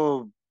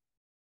whatever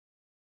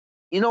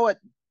you know what?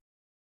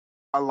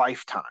 A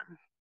lifetime.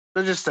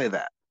 Let's just say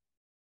that.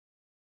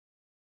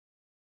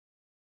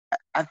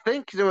 I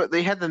think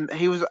they had them.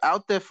 He was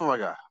out there for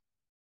like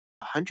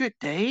 100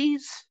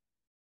 days.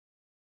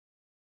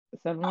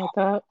 Something like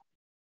that.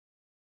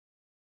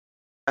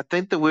 I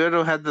think the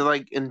weirdo had to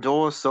like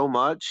endure so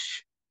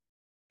much,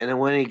 and then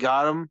when he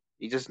got him,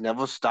 he just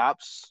never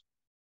stops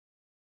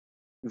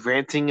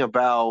ranting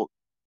about.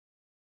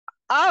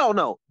 I don't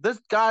know. This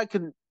guy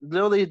can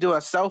literally do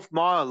a self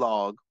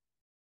monologue,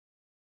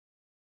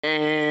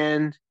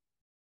 and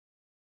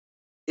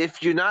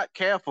if you're not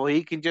careful,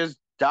 he can just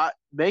die,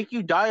 make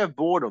you die of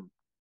boredom.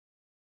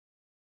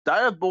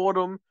 Die of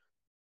boredom.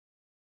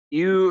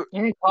 You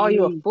And they call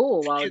you a you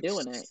fool while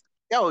doing it. it's,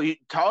 yo, you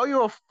call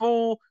you a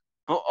fool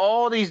for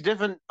all these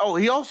different. Oh,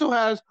 he also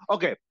has.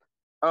 Okay,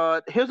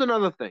 here's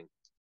another thing.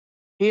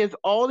 He has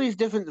all these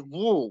different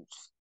rules.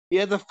 He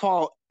has to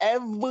follow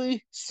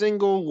every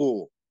single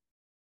rule.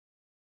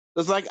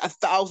 There's like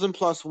 1,000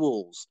 plus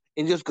rules,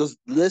 and just goes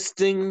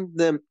listing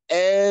them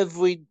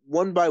every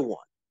one by one.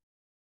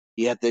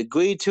 You have to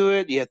agree to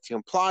it. You have to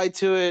comply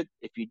to it.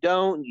 If you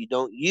don't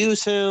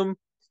use him.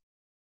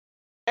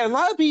 And a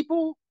lot of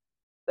people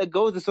that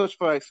go to search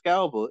for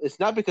Excalibur, it's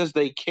not because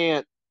they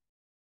can't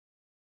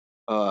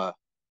uh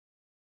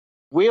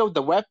wield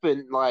the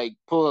weapon like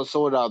pull a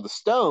sword out of the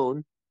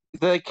stone.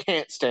 They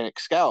can't stand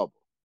Excalibur.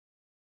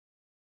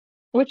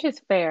 Which is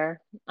fair.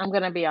 I'm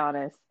gonna be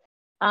honest.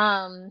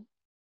 Um,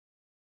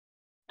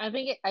 I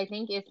think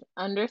it's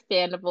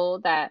understandable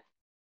that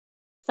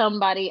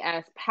somebody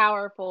as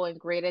powerful and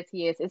great as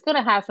he is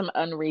gonna have some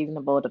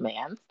unreasonable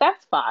demands.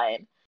 That's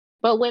fine.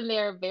 But when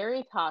they're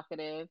very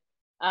talkative,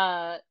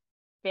 uh,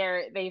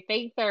 they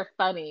think they're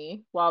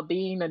funny while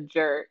being a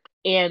jerk,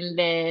 and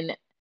then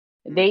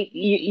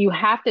you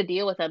have to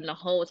deal with them the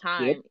whole Yep.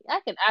 time. I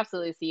can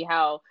absolutely see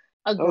how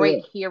a Oh yeah.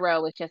 great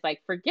hero is just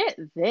like, forget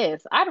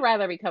this. I'd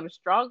rather become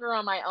stronger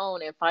on my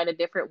own and find a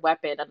different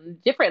weapon, a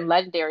different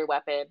legendary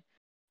weapon,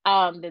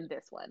 than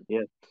this one.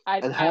 Yeah.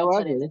 And I'll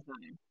put in however, the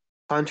time.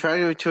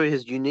 contrary to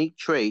his unique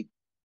trait,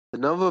 the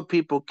number of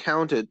people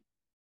counted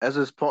as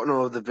his partner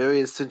of the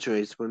various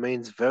centuries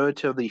remains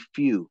veritably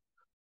few,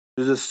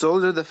 due to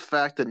solely the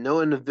fact that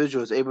no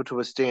individual is able to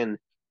withstand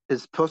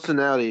his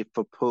personality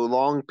for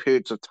prolonged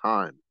periods of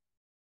time.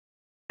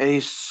 And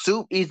he's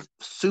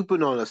super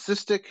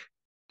narcissistic.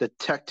 The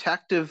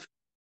detective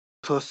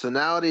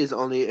personality is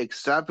only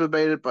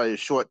exacerbated by his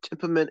short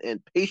temperament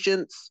and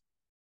patience,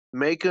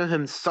 making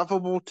him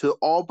sufferable to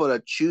all but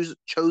a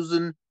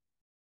chosen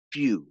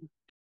few.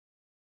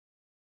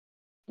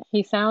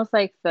 He sounds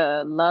like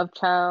the love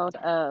child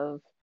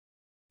of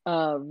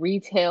a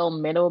retail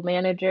middle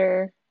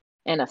manager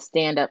and a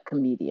stand-up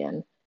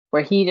comedian,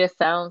 where he just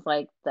sounds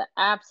like the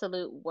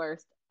absolute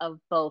worst of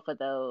both of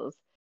those.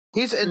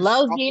 He's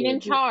Loves being in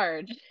insufferable.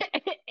 charge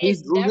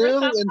He's and never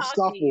literally stops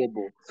talking.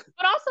 insufferable.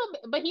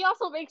 But he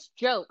also makes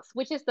jokes,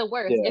 which is the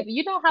worst. Yeah. If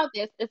you know how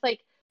this, it's like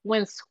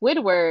when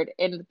Squidward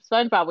in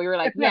SpongeBob, we were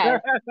like,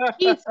 yes,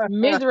 he's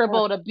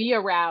miserable to be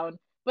around,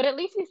 but at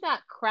least he's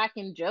not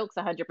cracking jokes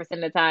 100% of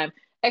the time.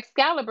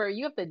 Excalibur,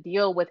 you have to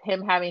deal with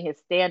him having his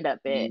stand-up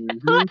bit.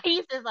 Hmm.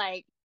 He's just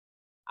like,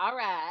 all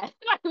right,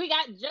 like we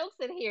got jokes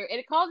in here, and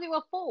it calls you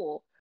a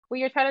fool when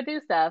you're trying to do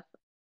stuff.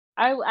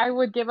 I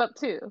would give up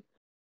too.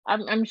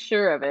 I'm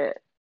sure of it.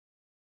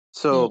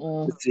 So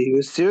Mm-mm. let's see, he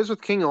was serious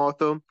with King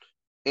Arthur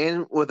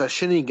and with a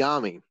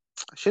Shinigami.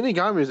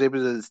 Shinigami was able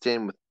to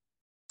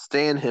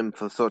stand him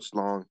for such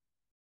long.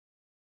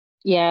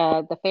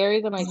 Yeah, the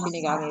fairies and like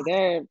Shinigami,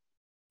 they're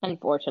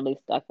unfortunately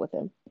stuck with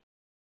him.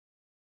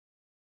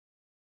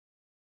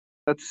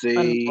 Let's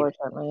see.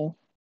 Unfortunately.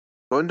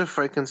 According to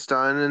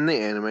Frankenstein in the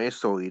anime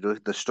Soul Eater,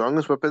 the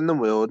strongest weapon in the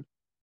world,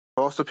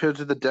 first appeared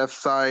to the Death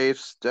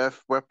Scythes,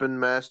 Death Weapon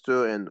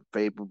Master, and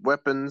Fabled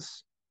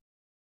Weapons.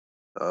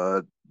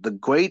 The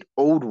Great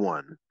Old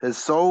One. His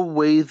soul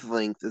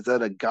wavelength is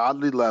at a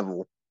godly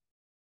level,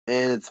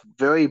 and its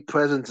very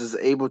presence is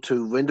able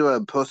to render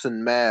a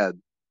person mad.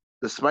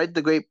 Despite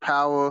the great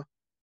power,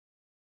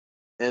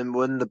 and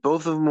when the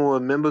both of them were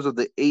members of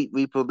the eight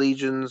Reaper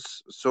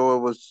Legions, Sora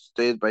was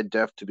stated by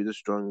Death to be the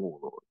strong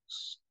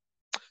warlords.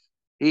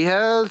 He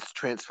has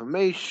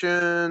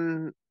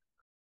transformation,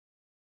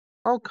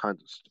 all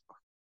kinds of stuff.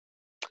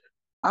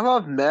 I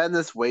love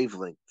Madness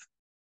Wavelength.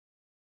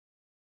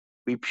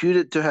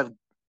 Reputed to have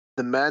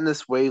the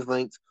Madness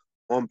Wavelength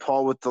on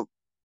par with the.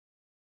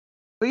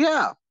 But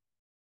yeah,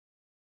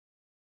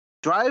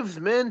 drives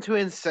men to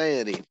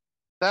insanity.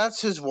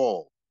 That's his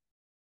role.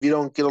 If you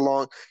don't get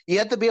along, you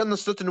have to be on a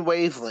certain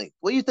wavelength.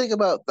 What do you think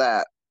about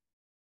that?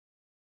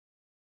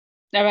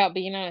 About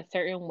being on a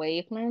certain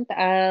wavelength.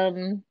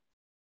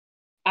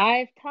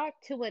 I've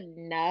talked to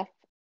enough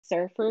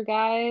surfer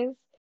guys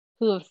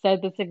who have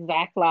said this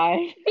exact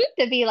line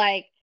to be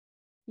like,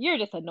 you're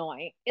just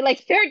annoying.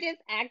 Like you're just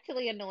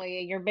actually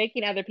annoying. You're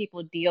making other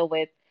people deal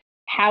with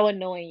how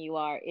annoying you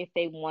are if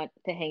they want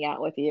to hang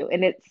out with you.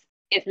 And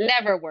it's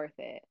never worth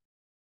it.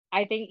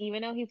 I think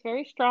even though he's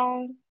very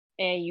strong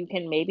and you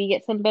can maybe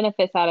get some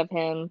benefits out of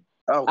him,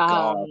 Oh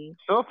God, um,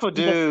 Surfer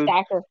the dude.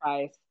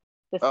 sacrifice.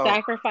 The Oh,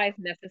 sacrifice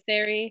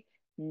necessary,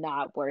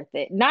 not worth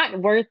it. Not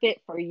worth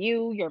it for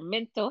you, your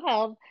mental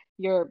health,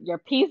 your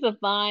peace of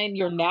mind,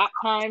 your nap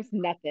times,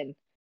 nothing.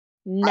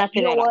 you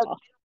Nothing know at what? all.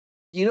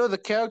 You know the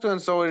character in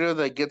Soldier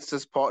that gets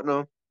his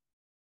partner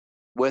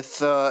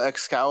with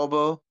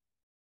Excalibur.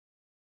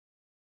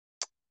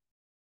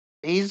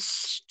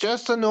 He's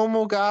just a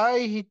normal guy.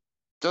 He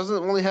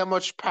doesn't really have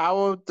much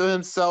power to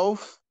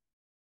himself,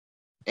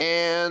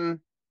 and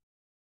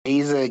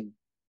he's a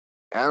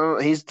I don't know,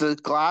 he's the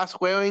glass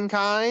wearing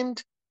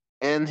kind,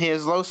 and he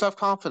has low self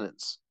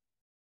confidence.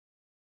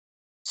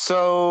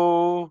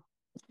 So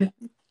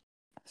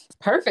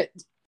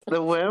Perfect.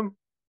 the wimp,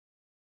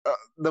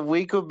 the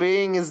weaker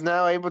being, is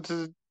now able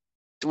to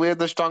wield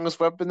the strongest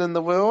weapon in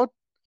the world,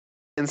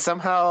 and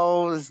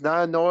somehow is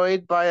not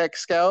annoyed by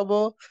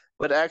Excalibur,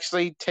 but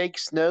actually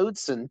takes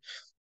notes and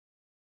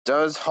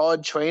does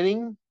hard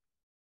training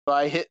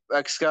by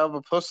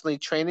Excalibur personally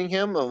training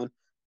him on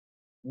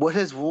what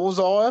his rules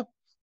are,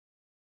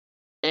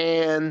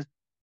 and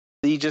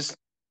the just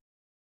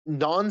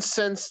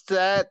nonsense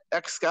that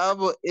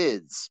Excalibur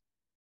is.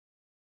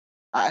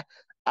 I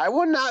I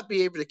would not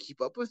be able to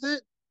keep up with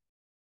it.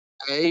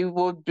 I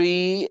would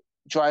be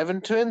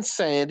driving to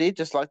insanity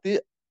just like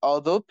the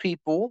other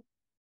people.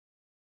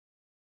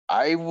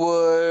 I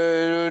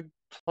would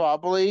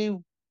probably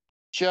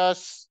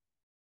just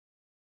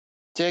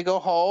dig a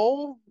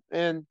hole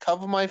and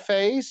cover my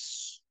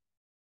face.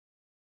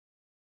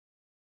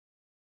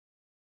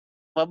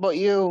 How about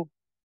you?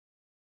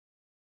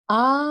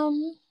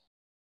 Um,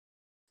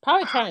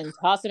 Probably try and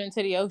toss it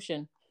into the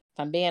ocean, if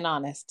I'm being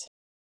honest.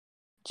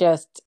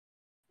 Just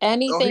Oh, he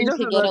anything to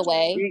doesn't get let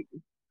away. he,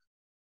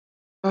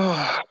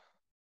 oh,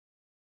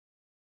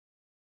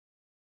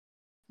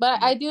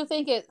 But I do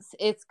think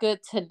it's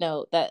good to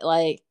note that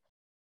like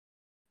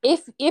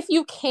if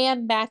you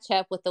can match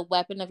up with the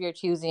weapon of your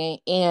choosing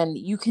and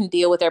you can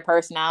deal with their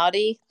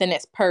personality, then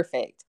it's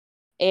perfect.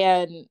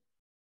 And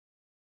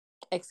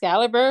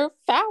Excalibur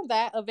found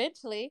that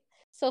eventually.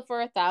 So for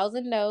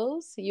 1,000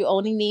 no's, you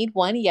only need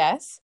one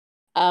yes.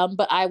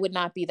 But I would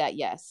not be that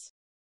yes.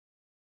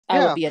 I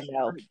would yeah. be a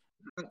no.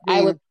 I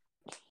I would,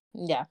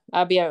 mean, yeah,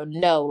 I'd be a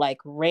no, like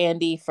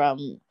Randy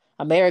from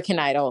American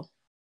Idol.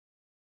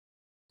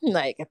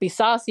 Like, be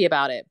saucy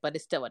about it, but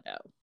it's still a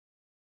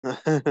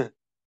no.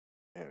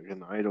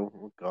 Arrogant Idol.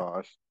 Oh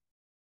gosh.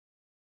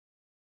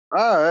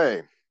 All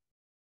right.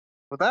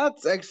 Well,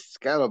 that's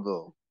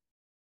Excalibur.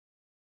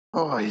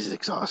 Oh, he's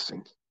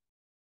exhausting.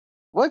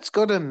 Let's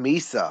go to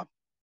Misa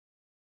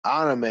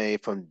Anime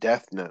from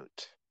Death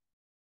Note.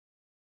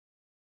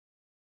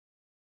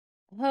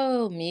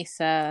 Oh,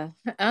 Misa.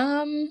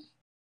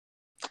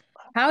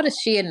 How does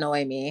she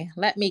annoy me?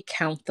 Let me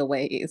count the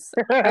ways.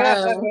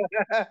 Um,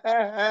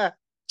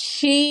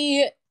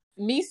 she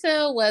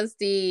Misa was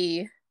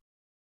the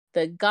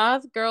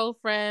goth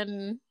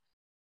girlfriend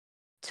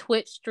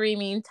Twitch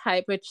streaming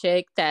type of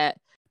chick that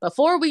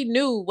before we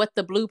knew what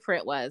the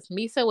blueprint was,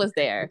 Misa was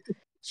there.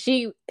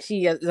 She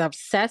is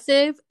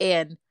obsessive,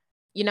 and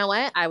you know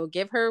what? I will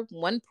give her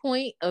 1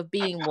 point of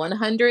being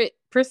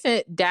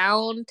 100%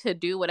 down to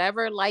do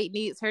whatever Light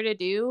needs her to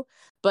do,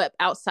 but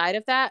outside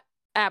of that,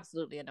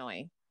 absolutely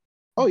annoying.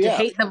 Oh yeah.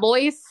 Hate the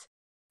voice,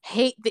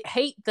 hate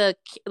the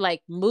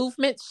like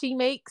movements she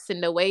makes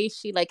and the way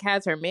she like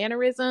has her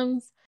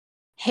mannerisms.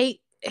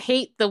 Hate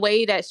the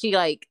way that she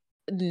like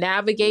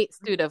navigates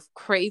through the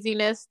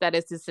craziness that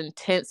is this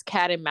intense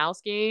cat and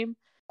mouse game.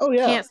 Oh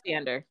yeah. Can't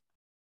stand her.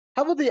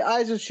 How about the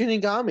eyes of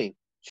Shinigami?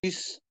 She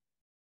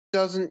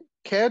doesn't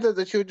care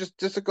that she would just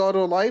disregard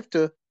her life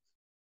to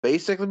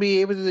basically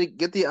be able to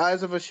get the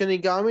eyes of a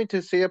Shinigami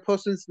to say a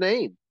person's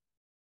name.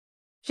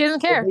 She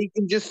doesn't And care. they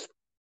can just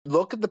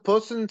look at the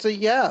person and say,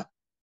 "Yeah,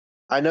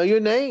 I know your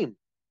name."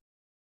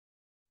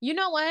 You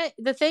know what?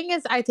 The thing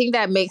is, I think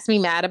that makes me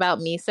mad about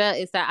Misa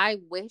is that I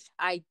wish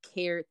I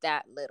cared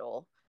that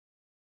little.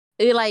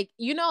 Like,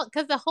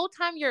 because the whole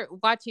time you're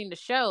watching the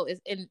show is,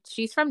 and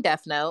she's from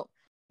Death Note.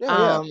 Yeah,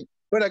 yeah. Um,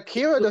 But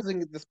Akira doesn't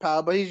get this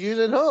power, but he's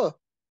using her.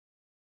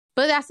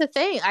 but that's the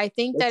thing. I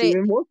think that That's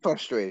even more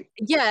frustrating.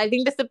 yeah, I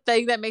think that's the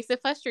thing that makes it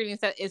frustrating.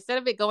 So instead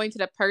of it going to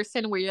the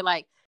person where you're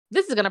like,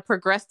 this is gonna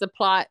progress the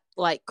plot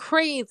like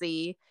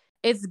crazy,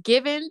 it's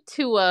given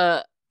to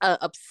a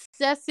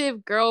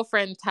obsessive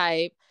girlfriend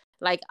type,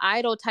 like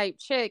idol type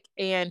chick,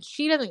 and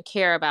she doesn't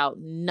care about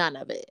none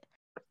of it.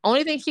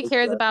 Only thing she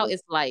cares about Exactly.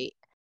 is Light.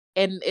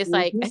 And it's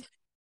like Hmm.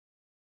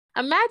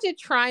 imagine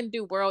trying to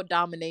do world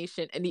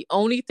domination and the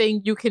only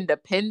thing you can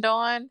depend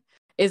on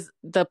is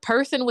the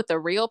person with the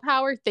real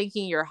power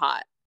thinking you're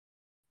hot.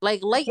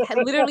 Like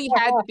literally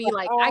had to be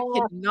like, I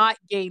cannot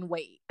gain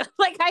weight.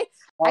 Like I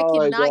Oh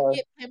my cannot god.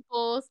 get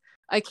pimples.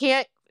 I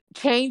can't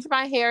change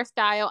my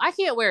hairstyle. I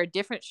can't wear a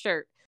different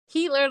shirt.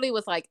 He literally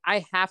was like,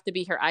 I have to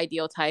be her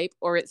ideal type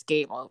or it's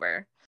game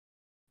over.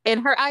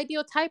 And her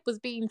ideal type was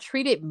being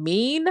treated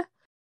mean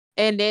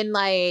and then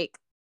like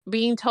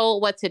being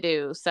told what to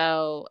do.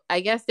 So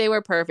I guess they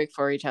were perfect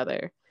for each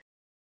other.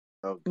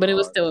 Oh But it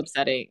was god. still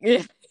upsetting.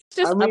 It's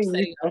I just mean,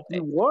 upsetting if all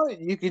you day.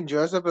 want, you can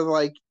dress up in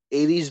like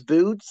 '80s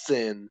boots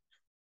and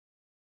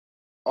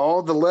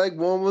all the leg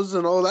warmers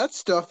and all that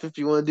stuff if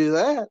you want to do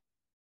that.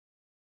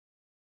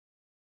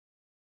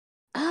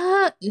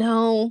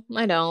 No,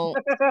 I don't.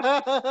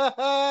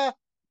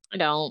 I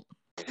don't.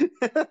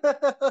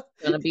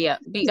 Gonna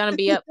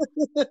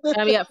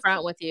be up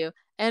front with you.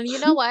 And you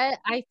know what?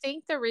 I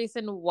think the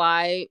reason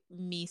why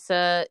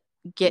Misa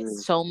gets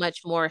Mm. so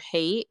much more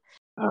hate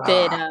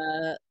than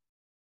Ah,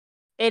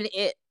 and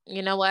it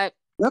you know what?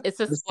 yep, It's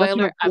a the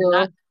second spoiler. I'm Akira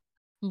not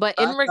but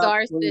in back up,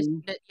 regards to please.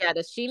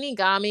 the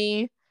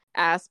Shinigami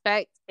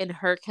aspect and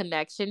her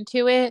connection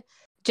to it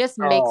just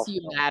Oh, makes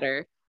you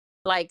madder.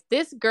 Like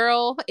this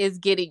girl is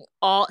getting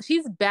all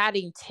she's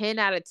batting 10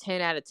 out of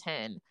 10 out of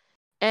 10.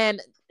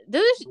 And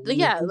this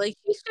yeah, mhm. like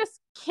she's just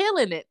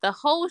killing it the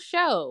whole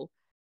show.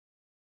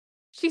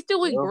 She's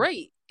doing Yeah,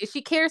 great. And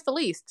she cares the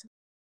least.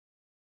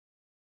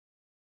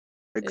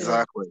 Yeah.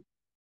 exactly.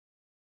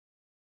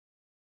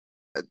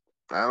 I,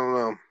 I don't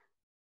know.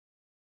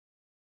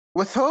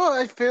 With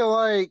her, I feel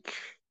like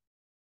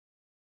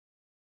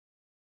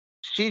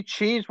she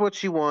achieves what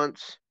she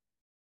wants,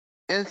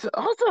 and it's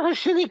also her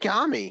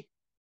Shinigami.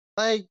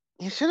 Like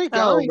his Oh,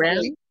 Shinigami, like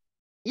Ren?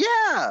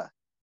 yeah,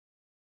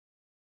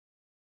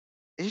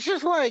 he's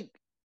just like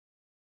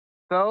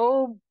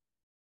so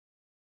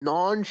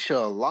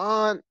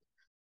nonchalant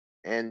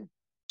and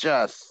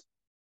just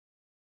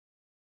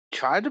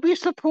try to be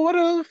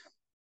supportive,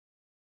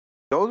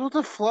 goes with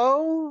the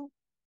flow,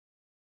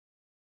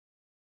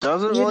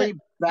 doesn't You know, really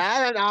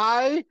bat an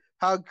eye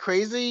how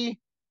crazy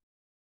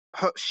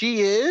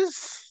she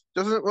is,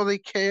 doesn't really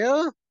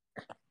care.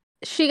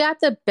 she got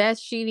the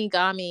best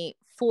Shinigami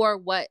for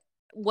what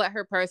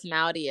her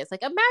personality is.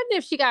 Like imagine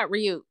if she got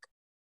Ryuk.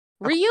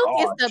 Oh Ryuk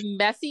is the gosh.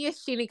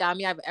 messiest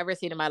Shinigami I've ever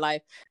seen in my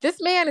life.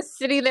 This man is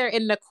sitting there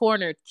in the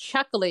corner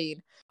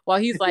chuckling while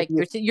he's like,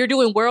 "You're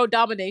doing world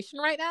domination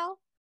right now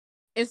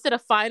instead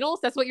of finals.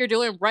 That's what you're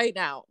doing right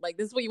now. Like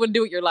this is what you want to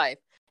do with your life."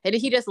 And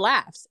he just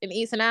laughs and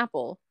eats an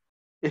apple.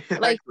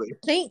 Like Exactly.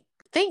 thank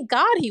thank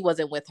God he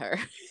wasn't with her.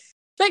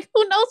 Like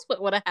who knows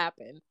what would have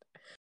happened?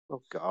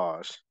 Oh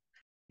gosh.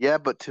 Yeah,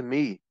 but to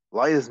me,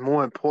 light is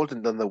more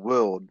important than the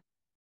world.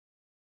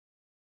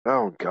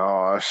 Oh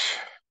gosh.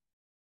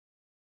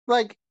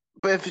 Like,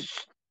 but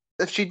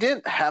if she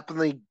didn't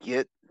happily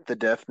get the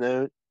Death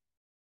Note,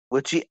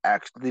 would she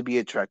actually be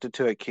attracted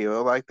to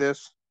Akira like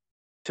this?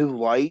 To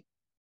light?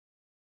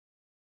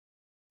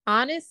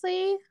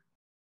 Honestly,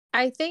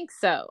 I think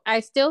so.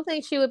 I still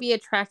think she would be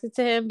attracted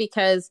to him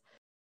because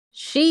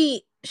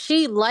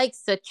she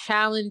likes the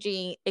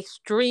challenging,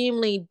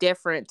 extremely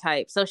different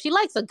type. So she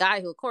likes a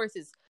guy who, of course,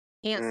 is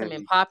handsome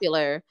and Mm,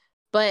 popular,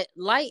 but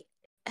Light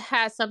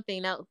has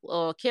something else,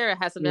 or Kira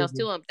has something else hmm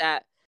to him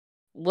that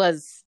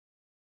was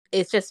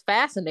it's just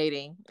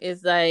fascinating.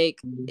 It's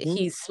like hmm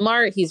he's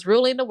smart, he's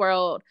ruling the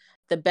world.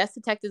 The best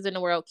detectives in the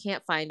world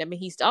can't find him, and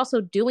he's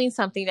also doing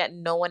something that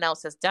no one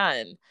else has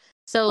done. Oh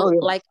So, yeah.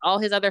 like all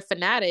his other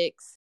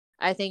fanatics,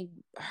 I think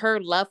her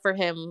love for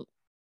him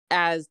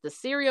as the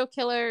serial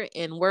killer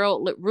and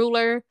world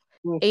ruler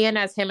Mm, and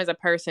as him as a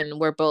person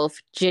were both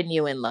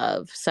genuine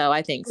love. So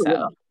I think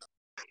oh,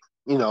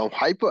 yeah. so.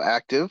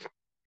 Hyperactive,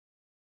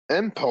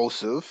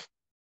 impulsive,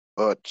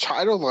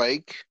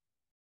 childlike,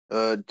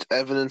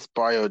 evidenced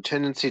by her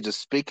tendency to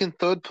speak in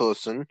third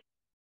person.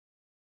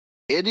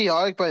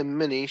 Idiotic by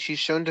many, she's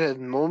shown to have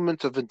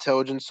moments of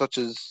intelligence such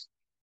as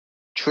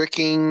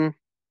tricking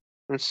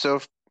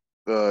himself.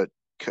 Uh,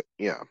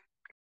 yeah.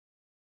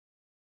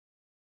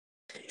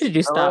 Did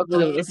you stop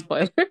because it However, was a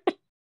spoiler?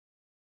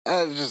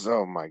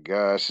 oh my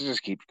gosh, it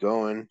just keeps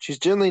going. She's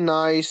generally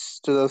nice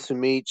to those who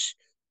meet.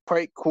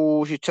 Quite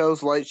cool. She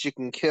tells Light she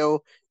can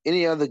kill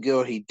any other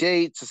girl he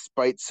dates,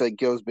 despite said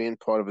girls being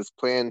part of his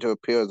plan to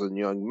appear as a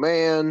young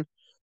man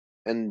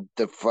and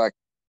deflect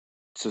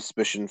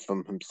suspicion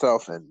from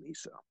himself and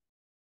Misa.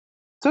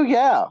 So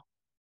yeah,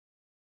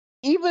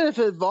 even if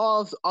it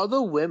involves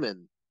other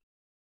women,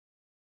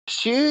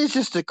 she is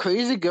just a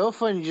crazy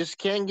girlfriend you just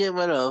can't get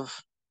rid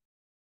of.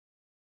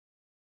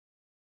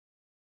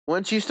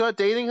 Once you start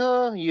dating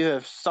her, you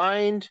have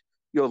signed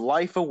your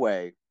life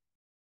away.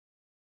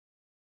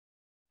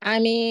 I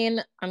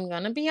mean, I'm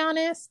gonna be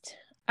honest.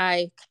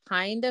 I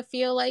kind of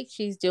feel like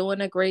she's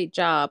doing a great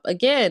job.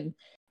 Again,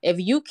 if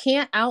you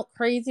can't out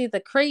crazy the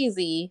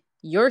crazy,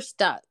 you're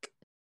stuck.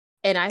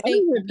 And I I don't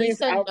think even think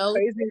it's Misa out knows.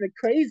 crazy the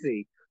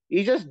crazy.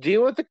 You just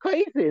deal with the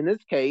crazy in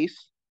this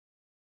case.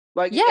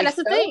 Like Yeah, that's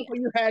the thing.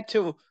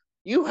 Excalibur,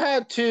 you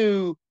had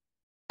to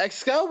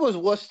Excalibur was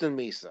worse than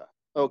Misa.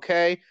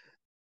 Okay,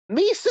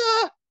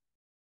 Misa,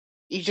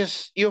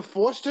 you're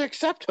forced to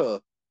accept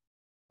her.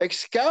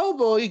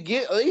 Excalibur, you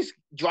get at least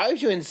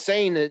drives you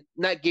insane to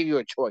not give you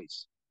a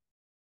choice.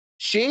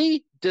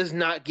 She does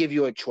not give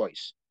you a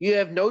choice. You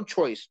have no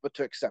choice but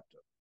to accept her.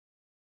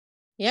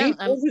 She Yeah,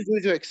 I'm forces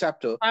you to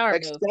accept her. power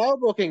move.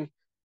 Excalibur can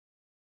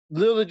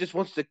literally just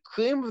wants the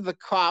cream of the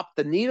crop,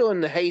 the needle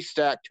in the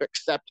haystack to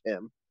accept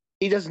him.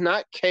 He does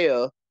not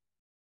care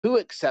who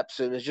accepts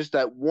him. It's just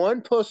that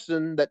one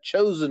person, that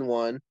chosen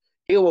one,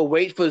 he will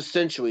wait for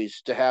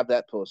centuries to have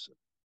that person.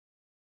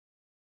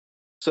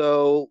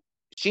 So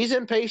she's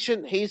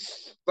impatient.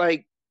 He's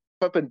like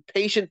I've been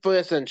patient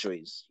for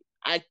centuries.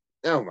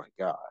 Oh my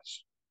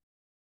gosh.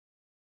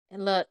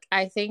 And look,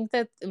 I think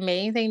that the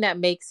main thing that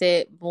makes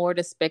it more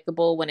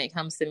despicable when it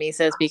comes to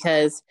Misa is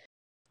because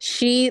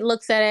she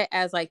looks at it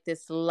as like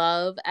this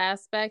love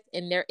aspect,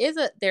 and there is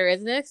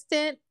an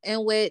extent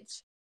in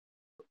which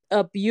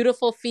a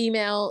beautiful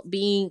female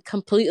being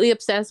completely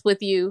obsessed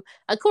with you.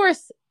 Of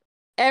course,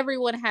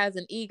 everyone has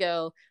an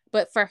ego,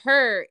 but for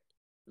her,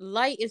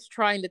 Light is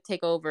trying to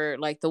take over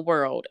like the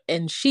world,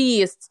 and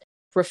she is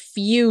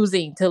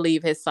refusing to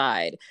leave his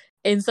side.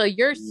 And so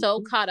you're so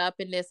caught up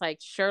in this like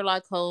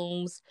Sherlock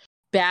Holmes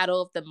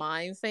battle of the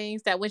minds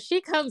things that when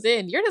she comes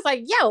in, you're just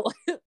like, yo,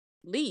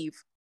 leave.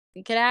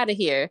 Get out of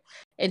here.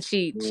 And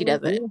she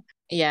doesn't. Mm-hmm.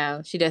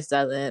 Yeah, she just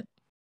doesn't.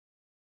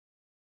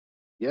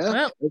 Yeah,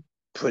 Well, that's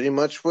pretty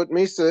much what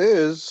Misa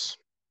is.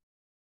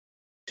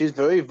 She's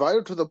very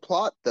vital to the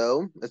plot,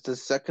 though. It's the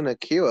second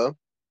Akira,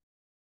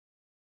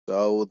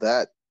 so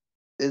that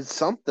is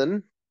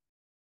something.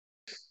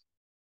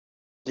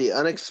 The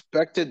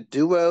unexpected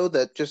duo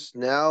that just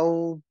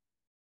now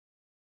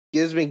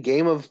gives me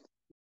Game of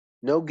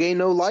No Game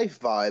No Life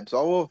vibes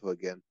all over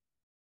again.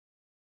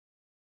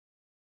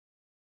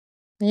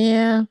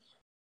 yeah.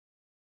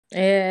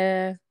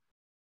 Yeah.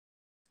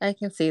 I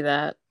can see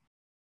that.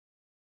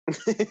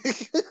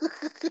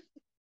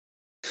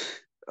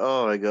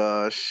 Oh my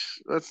gosh.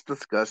 Let's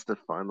discuss the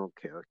final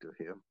character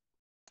here.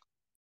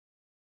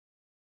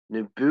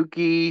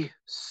 Nobuyuki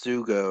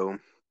Sugou.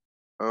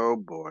 Oh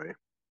boy.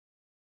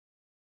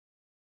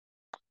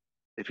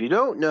 If you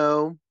don't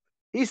know,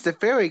 he's the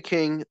Fairy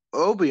King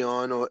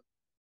Obion or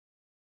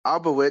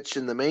Albawitch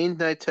and the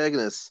main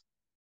antagonist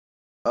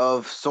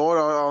of Sword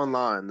Art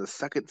Online, the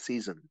second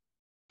season.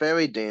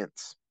 Fairy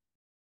Dance.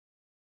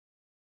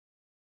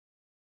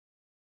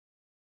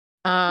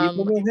 You Um,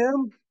 remember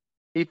him?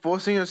 He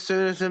forcing her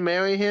students to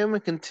marry him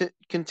and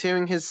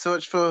continuing his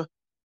search for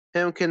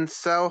him can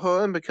sell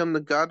her and become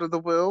the god of the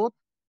world.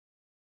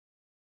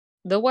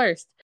 the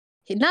worst.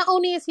 Not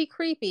only is he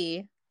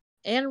creepy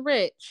and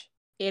rich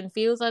and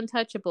feels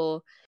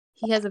untouchable,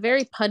 he has a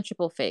very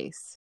punchable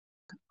face.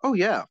 Oh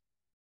yeah,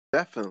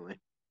 definitely.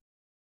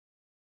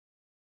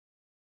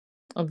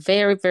 A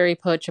very, very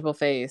punchable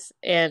face.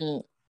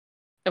 And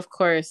of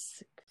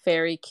course,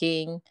 Fairy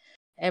King.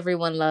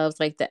 Everyone loves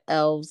like the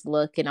elves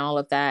look and all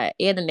of that.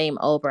 And the name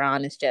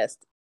Oberon is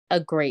just a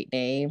great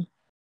name.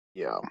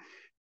 Yeah.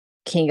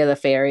 King of the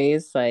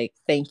Fairies. Like,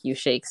 thank you,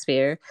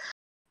 Shakespeare.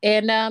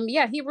 And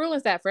yeah, he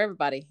ruins that for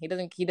everybody. He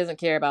doesn't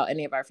care about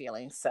any of our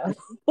feelings. So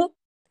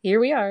here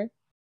we are.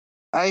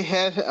 I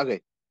had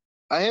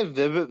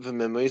vivid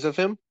memories of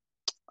him.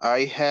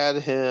 I had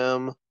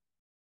him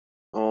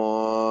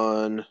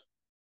on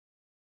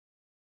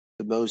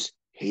the most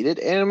hated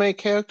anime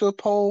character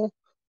poll.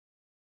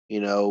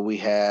 We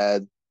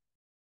had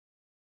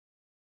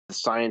the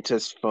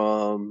scientist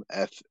from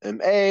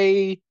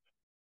FMA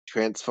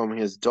transforming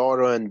his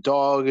daughter and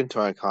dog into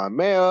a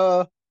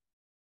chimera.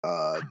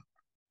 Uh,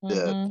 the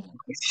Mm-hmm.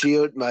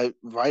 shield, my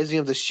Rising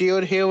of the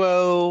Shield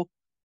hero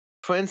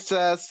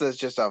princess. That's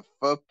just a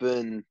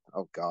flippin'.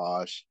 Oh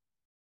gosh,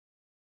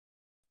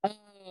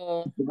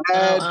 Oh,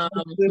 bad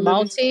person.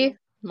 Malty,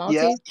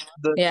 Yeah, Malty,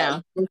 the yeah.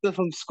 person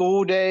from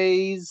School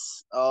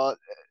Days.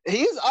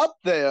 He's up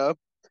there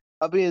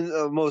of being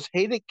the most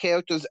hated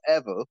characters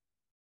ever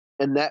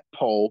in that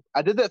poll.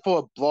 I did that for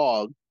a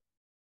blog.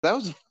 That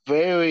was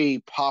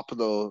very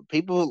popular.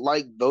 People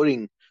like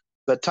voting.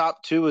 The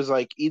top two is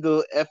like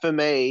either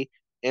FMA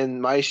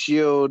and My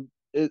Shield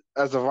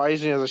as a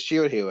Rising as a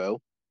Shield hero.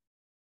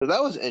 So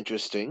that was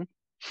interesting.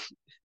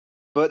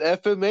 But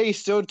FMA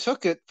still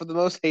took it for the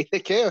most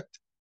hated character.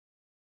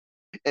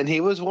 And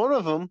he was one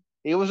of them.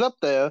 He was up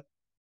there.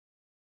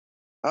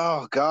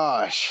 Oh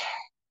gosh.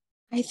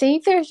 I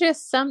think there's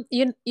just some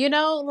you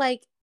know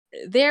like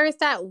there is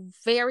that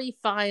very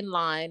fine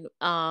line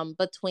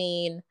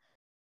between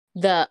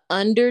the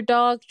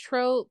underdog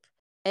trope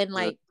and Uh,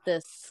 like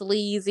the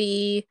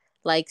sleazy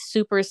like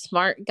super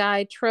smart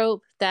guy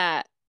trope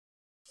that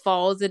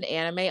falls in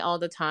anime all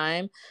the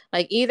time.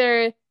 Like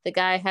either the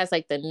guy has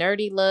like the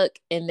nerdy look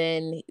and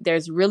then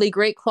there's really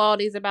great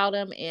qualities about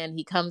him and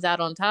he comes out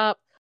on top,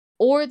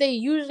 or they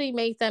usually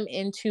make them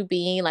into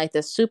being like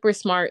the super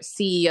smart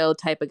CEO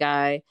type of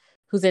guy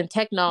who's in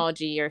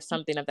technology or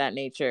something of that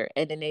nature,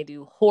 and then they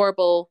do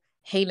horrible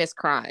heinous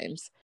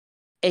crimes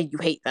and you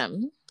hate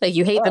them. Like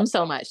you hate them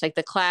so much. Like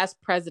the class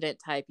president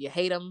type, you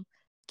hate them,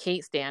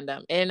 can't stand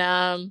them.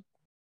 And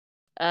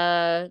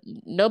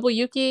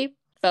Nobuyuki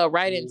fell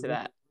right into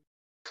that.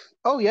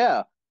 oh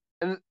yeah.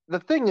 And the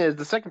thing is,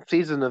 the second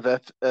season of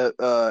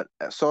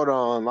Sword Art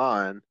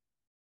Online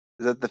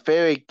is that the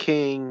Fairy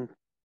King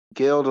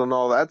Guild and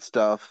all that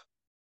stuff.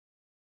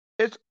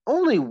 It's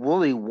only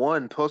really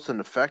one person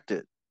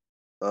affected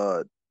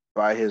uh,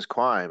 by his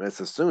crime. It's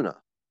Asuna.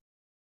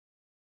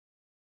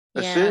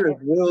 Yeah. Asuna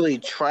is really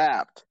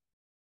trapped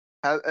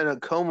in a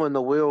coma in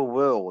the real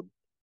world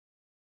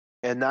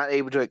and not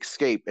able to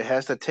escape. It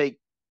has to take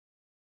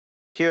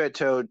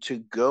Kirito to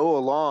go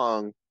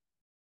along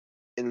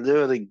and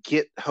literally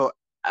get her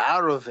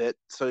out of it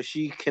so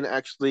she can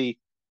actually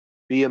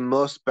be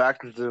immersed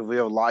back into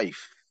real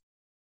life,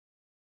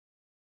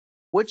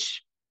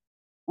 which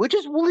which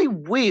is really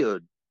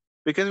weird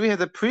because we had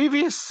the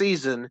previous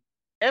season,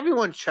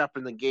 everyone trapped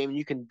in the game,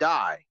 you can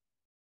die.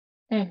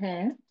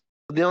 Mm-hmm.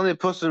 The only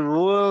person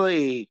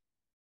really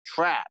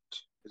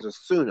trapped is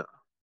Asuna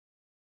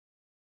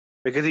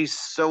because he's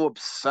so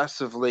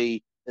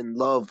obsessively in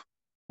love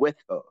with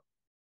her.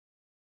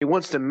 He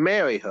wants to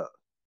marry her.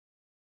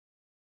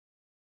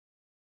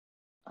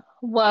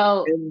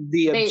 Well, And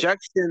the they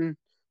objection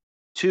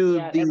to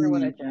yeah,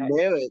 everyone the ejects.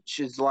 marriage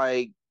is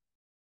like,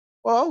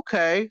 well,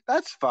 okay,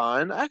 that's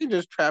fine. I can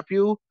just trap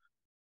you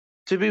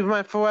to be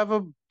my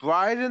forever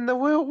bride in the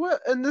real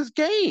in this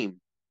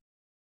game.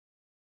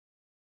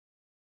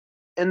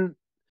 And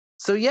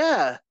so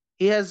yeah,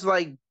 he has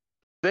like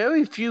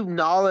very few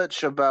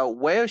knowledge about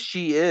where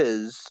she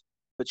is,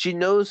 but she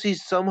knows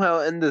he's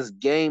somehow in this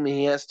game and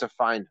he has to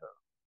find her.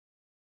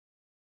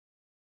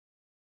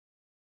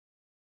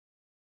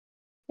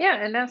 Yeah,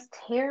 and that's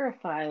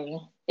terrifying.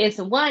 It's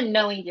one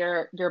knowing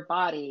your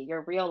body,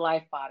 your real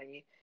life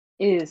body,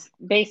 is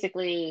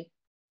basically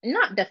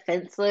not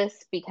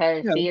defenseless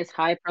because Yeah, she is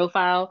high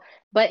profile,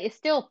 but it's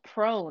still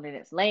prone and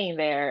it's laying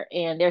there,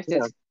 and there's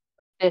yeah.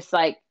 this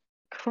like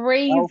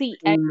crazy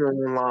Alpine expert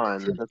line,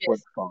 who's that's what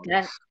just it's called.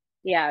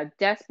 yeah,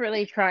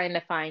 desperately trying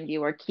to find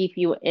you or keep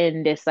you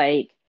in this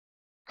like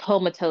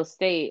comatose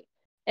state.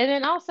 And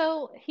then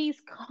also he's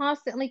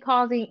constantly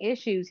causing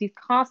issues. He's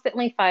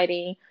constantly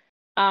fighting.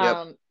 Yep.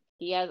 Um,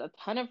 he has a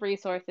ton of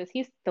resources.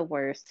 He's the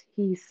worst.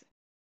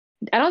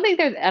 I don't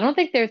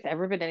think there's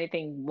ever been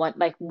anything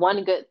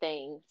one good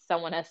thing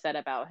someone has said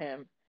about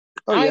him.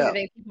 Oh I don't even yeah.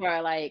 think people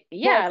are like, Well,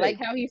 yeah, I okay. like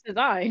how he's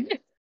designed.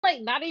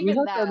 Like not You even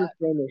have to that.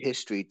 understand the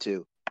history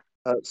too.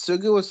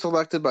 Sugu was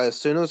selected by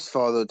Asuno's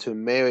father to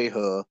marry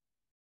her,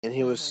 and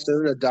he was Hmm.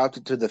 soon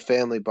adopted to the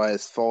family by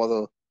his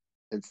father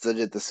and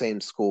studied at the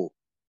same school.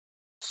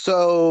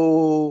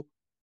 So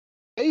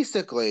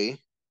basically,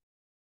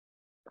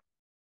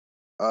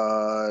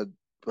 uh,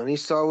 when he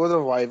saw with a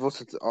rival,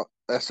 since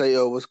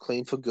SAO was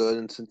clean for good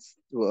and since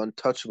they were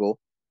untouchable,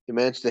 he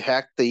managed to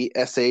hack the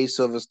SA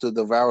service through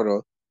the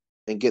router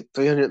and get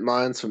 300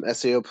 mines from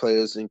SAO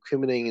players,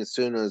 incriminating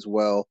Asuna as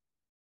well,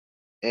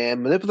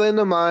 and manipulating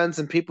their minds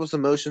and people's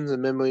emotions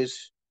and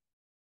memories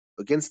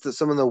against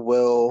some of the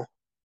will.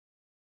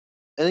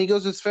 And he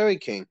goes as Fairy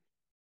King.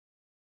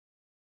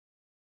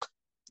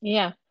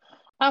 Yeah.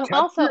 Also,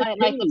 Capture a I'd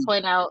like to king.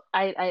 point out,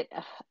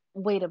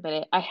 wait a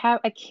minute.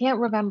 I can't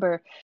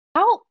remember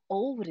how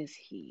old is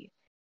he?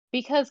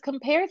 Because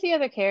compared to the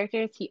other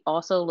characters, he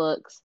also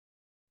looks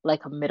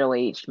like a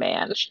middle-aged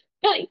man.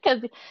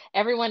 Because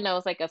everyone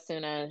knows like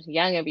Asuna is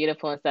young and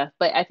beautiful and stuff,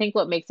 but I think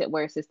what makes it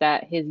worse is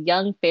that his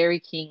young fairy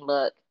king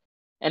look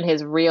and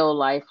his real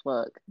life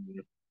look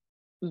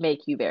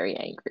make you very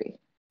angry.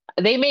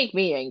 They make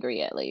me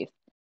angry at least.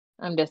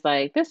 I'm just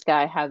like, this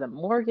guy has a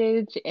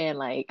mortgage and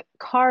like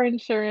car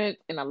insurance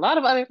and a lot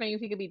of other things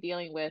he could be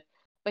dealing with,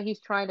 but he's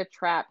trying to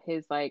trap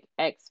his like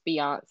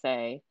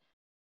ex-fiance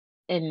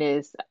in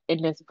this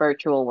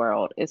virtual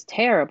world. It's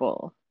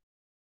terrible.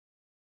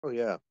 Oh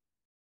yeah.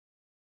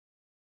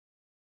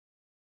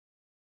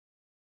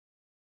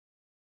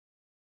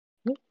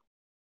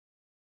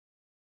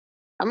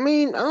 I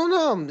mean, I don't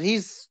know.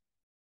 He's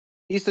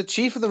the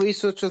chief of the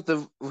research of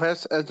the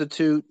West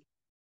Institute.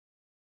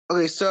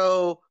 Okay,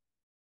 so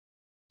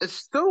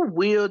it's so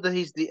weird that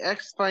he's the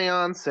ex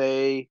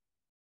fiance,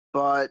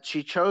 but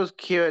she chose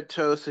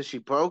Kirito, so she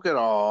broke it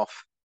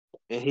off,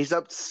 and he's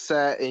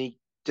upset, and he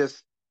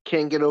just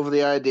can't get over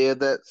the idea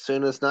that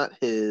Suna's not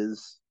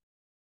his.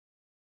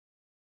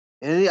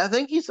 And I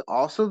think he's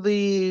also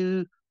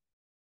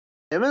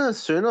him and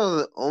Suna are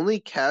the only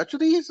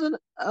casualties in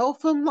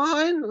Elfin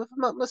Line, if I'm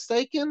not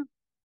mistaken.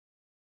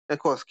 And of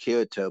course,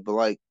 Kirito, but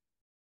like,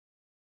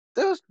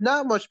 there's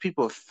not much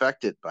people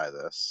affected by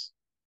this.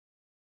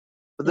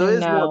 But there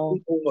is more No.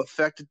 people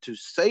affected to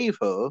save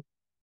her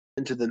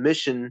into the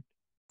mission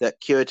that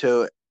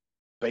Kirito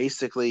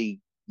basically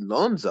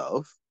learns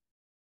of.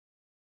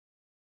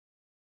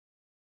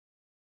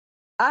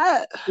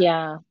 I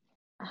Yeah.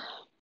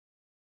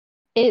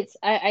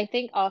 I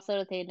think also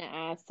the thing that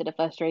adds to the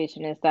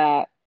frustration is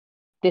that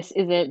this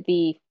isn't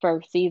the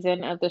first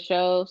season of the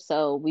show,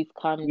 so we've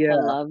come to yeah.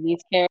 love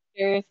these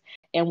characters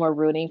and we're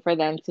rooting for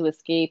them to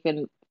escape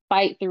and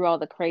fight through all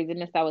the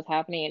craziness that was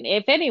happening. And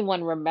if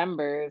anyone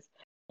remembers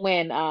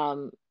when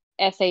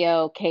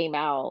SAO came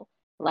out,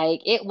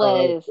 like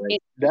Like, it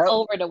took that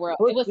over the world.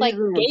 It first was like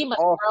season was Game of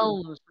awesome.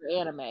 Thrones for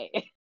anime.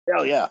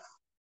 Hell yeah.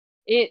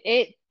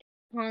 It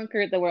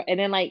conquered the world. And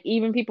then like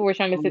even people were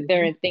trying to sit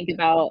there Mhm. and think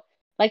about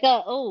like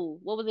oh,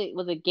 what was it?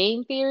 Was it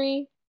game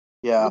theory?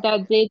 Yeah.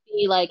 That did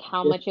be like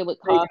how If much it would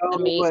they cost to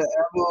make. would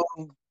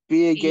ever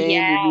be a game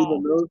to be the Yeah,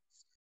 most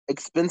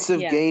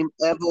expensive yeah. game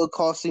ever,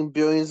 costing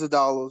billions of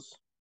dollars.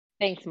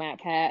 Thanks, Matt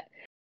Pat.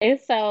 And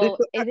so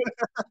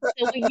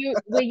when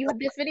you have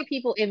this many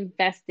people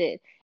invested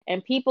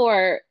and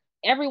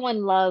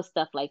everyone loves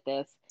stuff like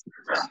this.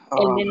 And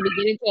Um, then we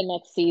get into the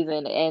next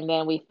season and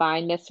then we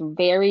find this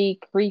very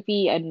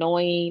creepy,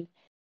 annoying,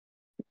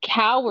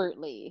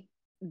 cowardly.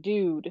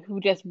 dude who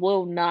just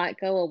will not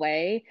go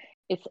away.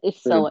 Dude.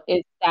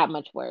 It's that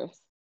much worse.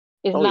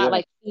 It's Oh not yeah,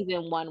 like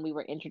season one we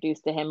were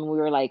introduced to him and we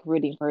were like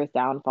rooting for his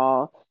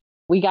downfall.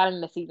 We got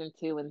into season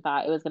two and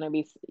thought it was gonna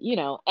be,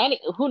 any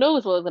who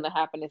knows what was gonna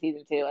happen in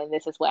season two, and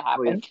this is what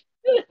oh yeah, happened.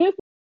 yeah,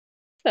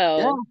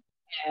 So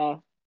yeah,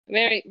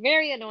 very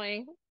very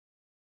annoying.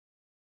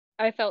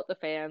 I felt the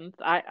fans.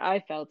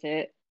 I felt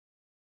it.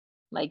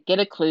 Like, get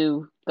a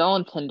clue, go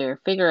on Tinder,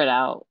 figure it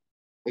out.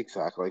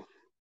 exactly.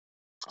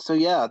 So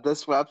yeah,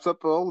 this wraps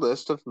up our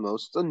list of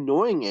most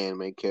annoying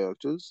anime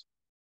characters.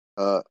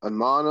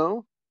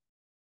 Amano,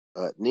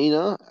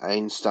 Nina,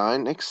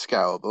 Einstein,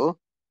 Excalibur,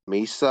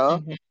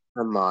 Misa, Mhm.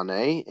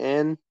 Amane,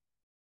 and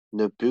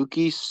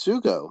Nobuyuki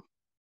Sugou.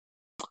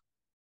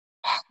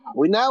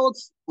 We now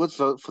let's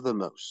vote for the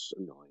most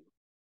annoying.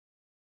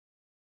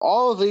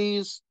 All of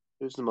these,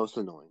 who's the most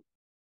annoying?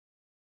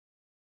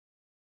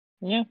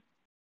 Yeah.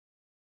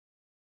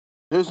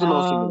 Who's the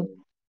most Um,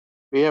 annoying?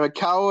 We have a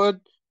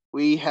coward.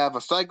 We have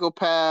a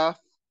psychopath.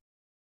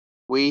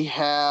 We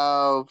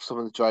have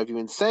someone that drives you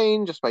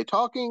insane just by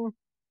talking.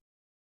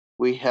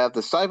 We have the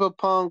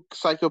cyberpunk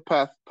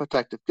psychopath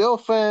protective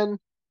girlfriend,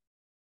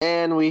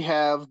 and we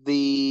have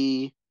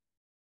the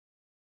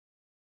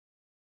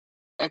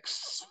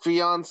ex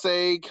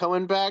fiance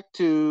coming back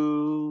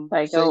to say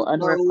Psycho no,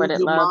 unrequited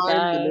your love mind,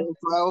 and guy. everything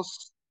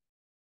else.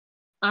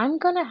 I'm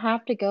gonna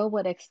have to go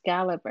with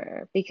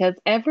Excalibur because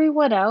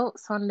everyone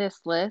else on this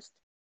list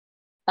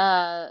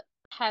uh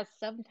has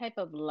some type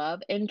of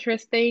love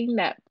interest thing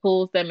that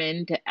pulls them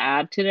in to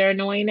add to their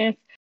annoyingness.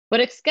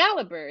 But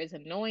Excalibur is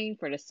annoying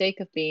for the sake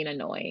of being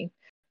annoying,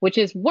 which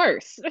is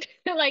worse.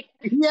 Like,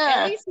 at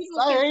Yes, least people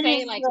I can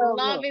hate say it. like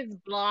love No. is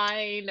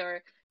blind,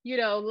 or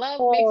love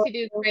makes Oh, you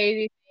do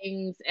crazy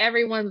things.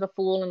 Everyone's a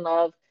fool in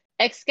love.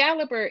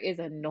 Excalibur is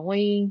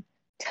annoying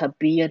to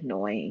be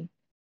annoying.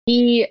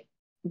 He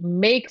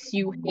makes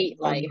you hate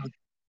life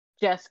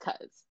just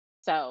cuz.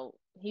 So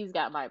he's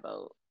got my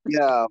vote.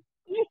 yeah.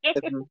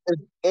 If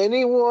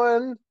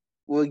anyone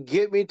would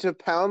get me to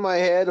pound my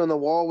head on the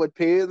wall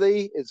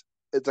repeatedly, it's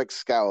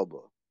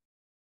Excalibur.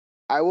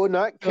 I would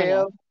not True care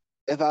enough.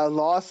 if I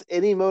lost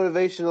any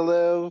motivation to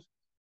live.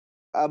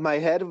 My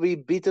head would be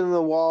beaten on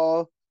the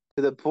wall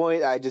to the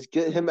point I just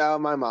get him out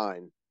of my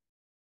mind.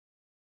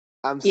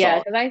 I'm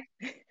Yeah, sorry.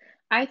 because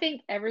I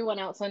think everyone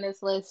else on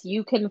this list,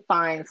 you can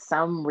find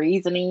some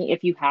reasoning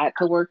if you had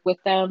to work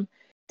with them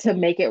to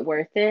make it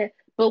worth it.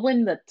 But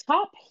when the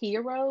top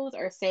heroes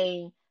are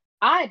saying,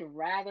 I'd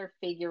rather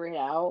figure it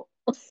out,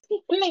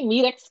 when they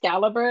meet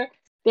Excalibur,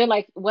 they're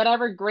like,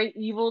 whatever great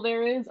evil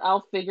there is,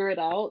 I'll figure it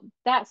out.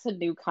 That's a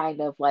new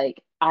kind of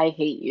like, I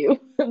hate you.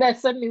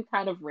 That's a new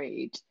kind of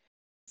rage.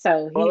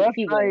 So Well, that's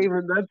he not wins.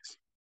 even that's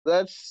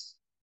that's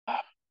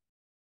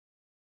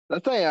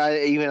not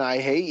I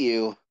hate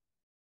you.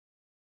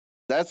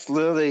 That's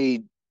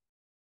literally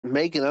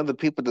making other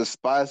people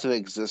despise their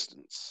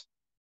existence.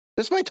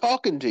 Just by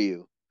talking to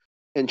you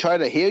and try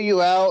to hear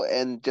you out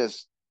and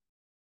just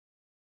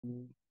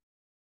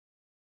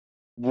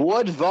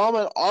would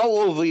vomit all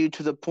over you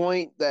to the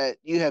point that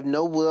you have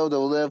no will to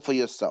live for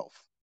yourself.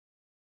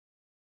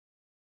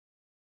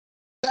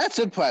 That's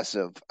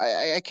impressive.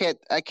 I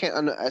can't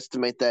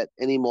underestimate that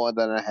any more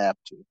than I have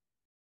to.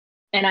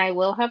 And I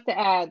will have to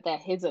add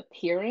that his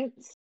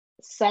appearance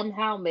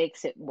somehow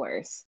makes it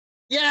worse.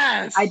 I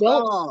Yes.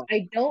 don't Oh.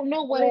 I don't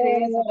know what it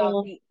is about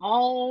Oh. the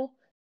all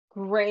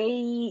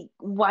gray,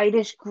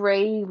 whitish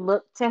gray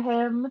look to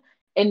him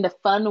and the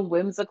fun,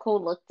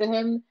 whimsical look to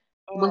him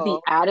with the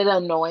Oh. added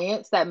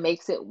annoyance that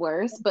makes it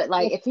worse. But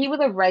like if he was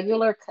a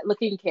regular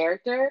looking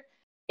character,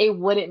 it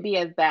wouldn't be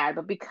as bad.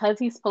 But because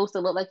he's supposed to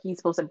look like he's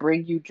supposed to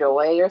bring you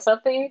joy or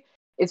something,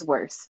 it's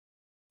worse.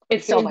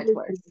 It's so much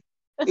worse.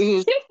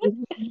 He's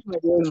my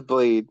ears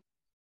bleed.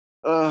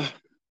 Uh,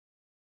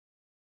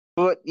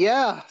 but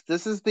yeah,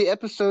 this is the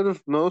episode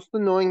of most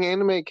annoying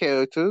anime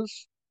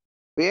characters.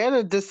 We had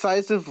a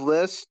decisive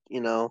list, we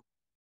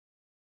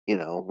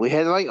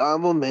had like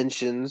honorable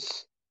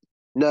mentions.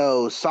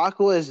 No,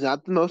 Sakura is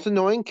not the most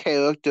annoying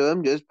character.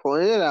 I'm just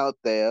pointing it out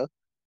there.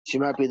 She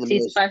might be the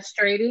She's most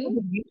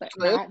frustrating, but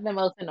useless. not the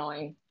most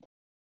annoying.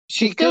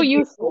 She's She still could be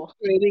useful.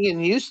 frustrating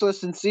and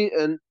useless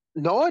in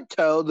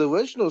Naruto, the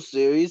original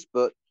series,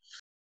 but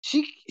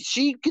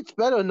she gets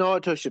better in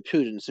Naruto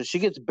Shippuden, so she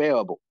gets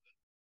bearable.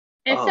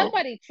 And Oh,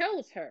 somebody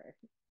chose her.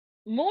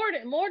 More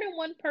than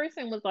one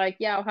person was like,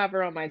 "Yeah, I'll have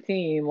her on my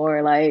team,"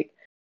 or like,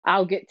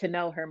 "I'll get to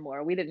know her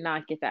more." We did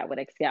not get that with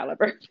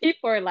Excalibur.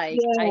 People are like,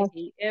 "I yeah,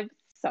 hate him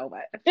so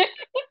much."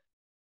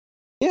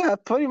 yeah,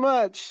 pretty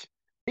much.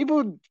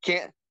 People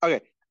can't.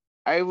 Okay,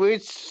 I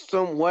reached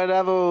some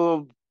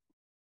whatever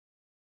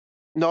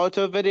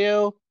Naruto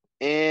video,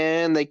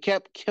 and they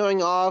kept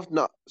killing off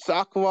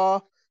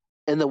Sakura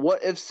in the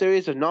What If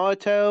series of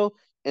Naruto,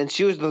 and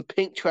she was the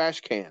pink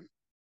trash can.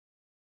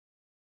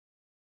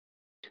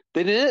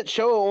 They didn't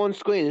show her on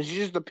screen. She's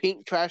just a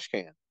pink trash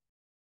can.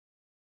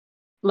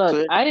 Look,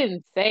 So I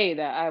didn't say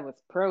that I was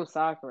pro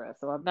Sakura,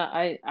 so I'm not.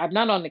 I'm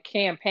not on the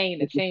campaign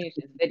to change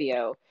this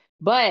video,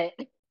 but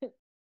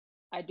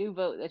I do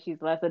vote that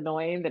she's less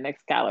annoying than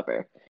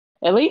Excalibur.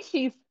 At least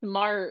she's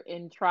smart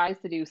and tries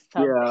to do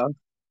something. Yeah,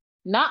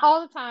 Not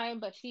all the time,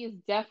 but she is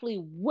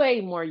definitely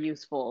way more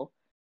useful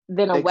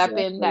than a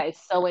weapon exactly. that is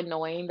so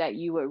annoying that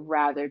you would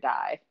rather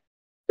die.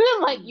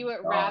 Oh Like you my would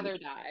God. rather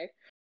die.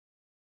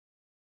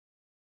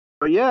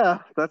 But yeah,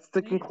 that's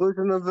the Yeah.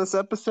 conclusion of this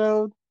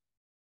episode.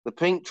 The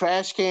pink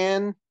trash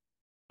can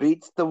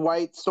beats the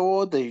white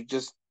sword. They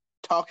just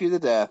talk you to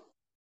death.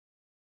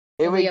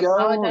 Here And we we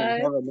go, and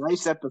apologize. have a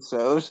nice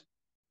episode.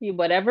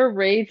 Whatever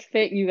rage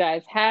fit you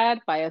guys had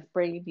by us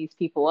bringing these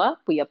people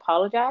up, we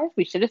apologize.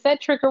 We should have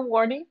said trigger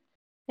warning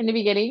in the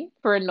beginning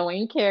for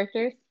annoying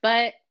characters,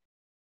 but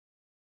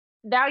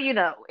now you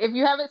know. If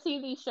you haven't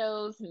seen these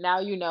shows, now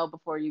you know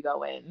before you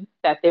go in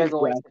that they're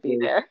going to be Exactly.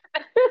 there.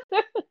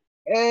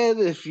 And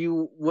if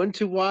you want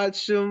to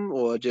watch them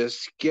or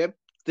just skip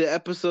the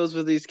episodes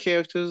with these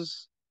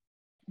characters,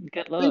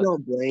 Good we luck.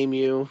 don't blame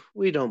you.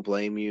 We don't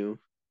blame you.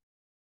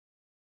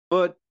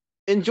 But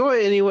enjoy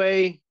it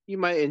anyway. You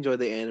might enjoy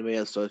the anime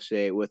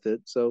associated with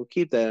it, so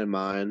keep that in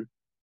mind.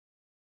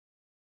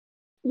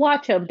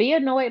 Watch them. Be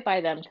annoyed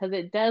by them because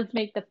it does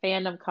make the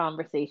fandom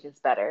conversations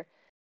better.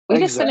 We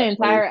just spent an Exactly.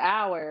 entire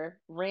hour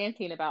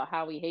ranting about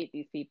how we hate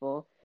these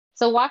people.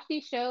 So watch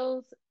these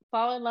shows,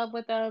 fall in love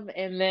with them,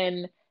 and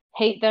then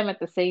hate them at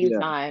the same Yeah.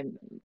 time.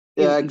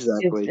 Yeah,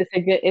 exactly. It's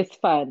a good. It's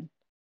fun.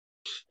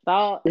 It's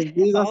all Just it's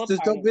be, all a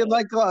just part don't of be it.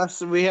 like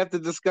us. We have to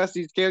discuss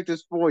these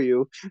characters for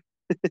you.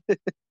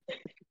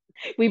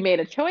 We made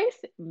a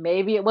choice.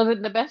 Maybe it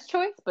wasn't the best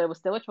choice, but it was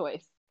still a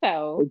choice.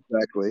 So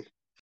Exactly.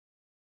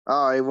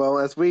 All right. Well,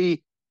 as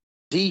we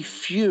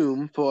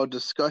defume for our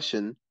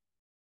discussion,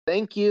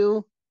 thank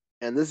you.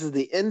 And this is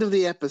the end of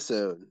the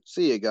episode.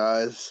 See you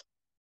guys.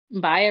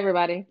 bye,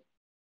 everybody.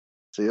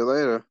 See you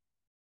later.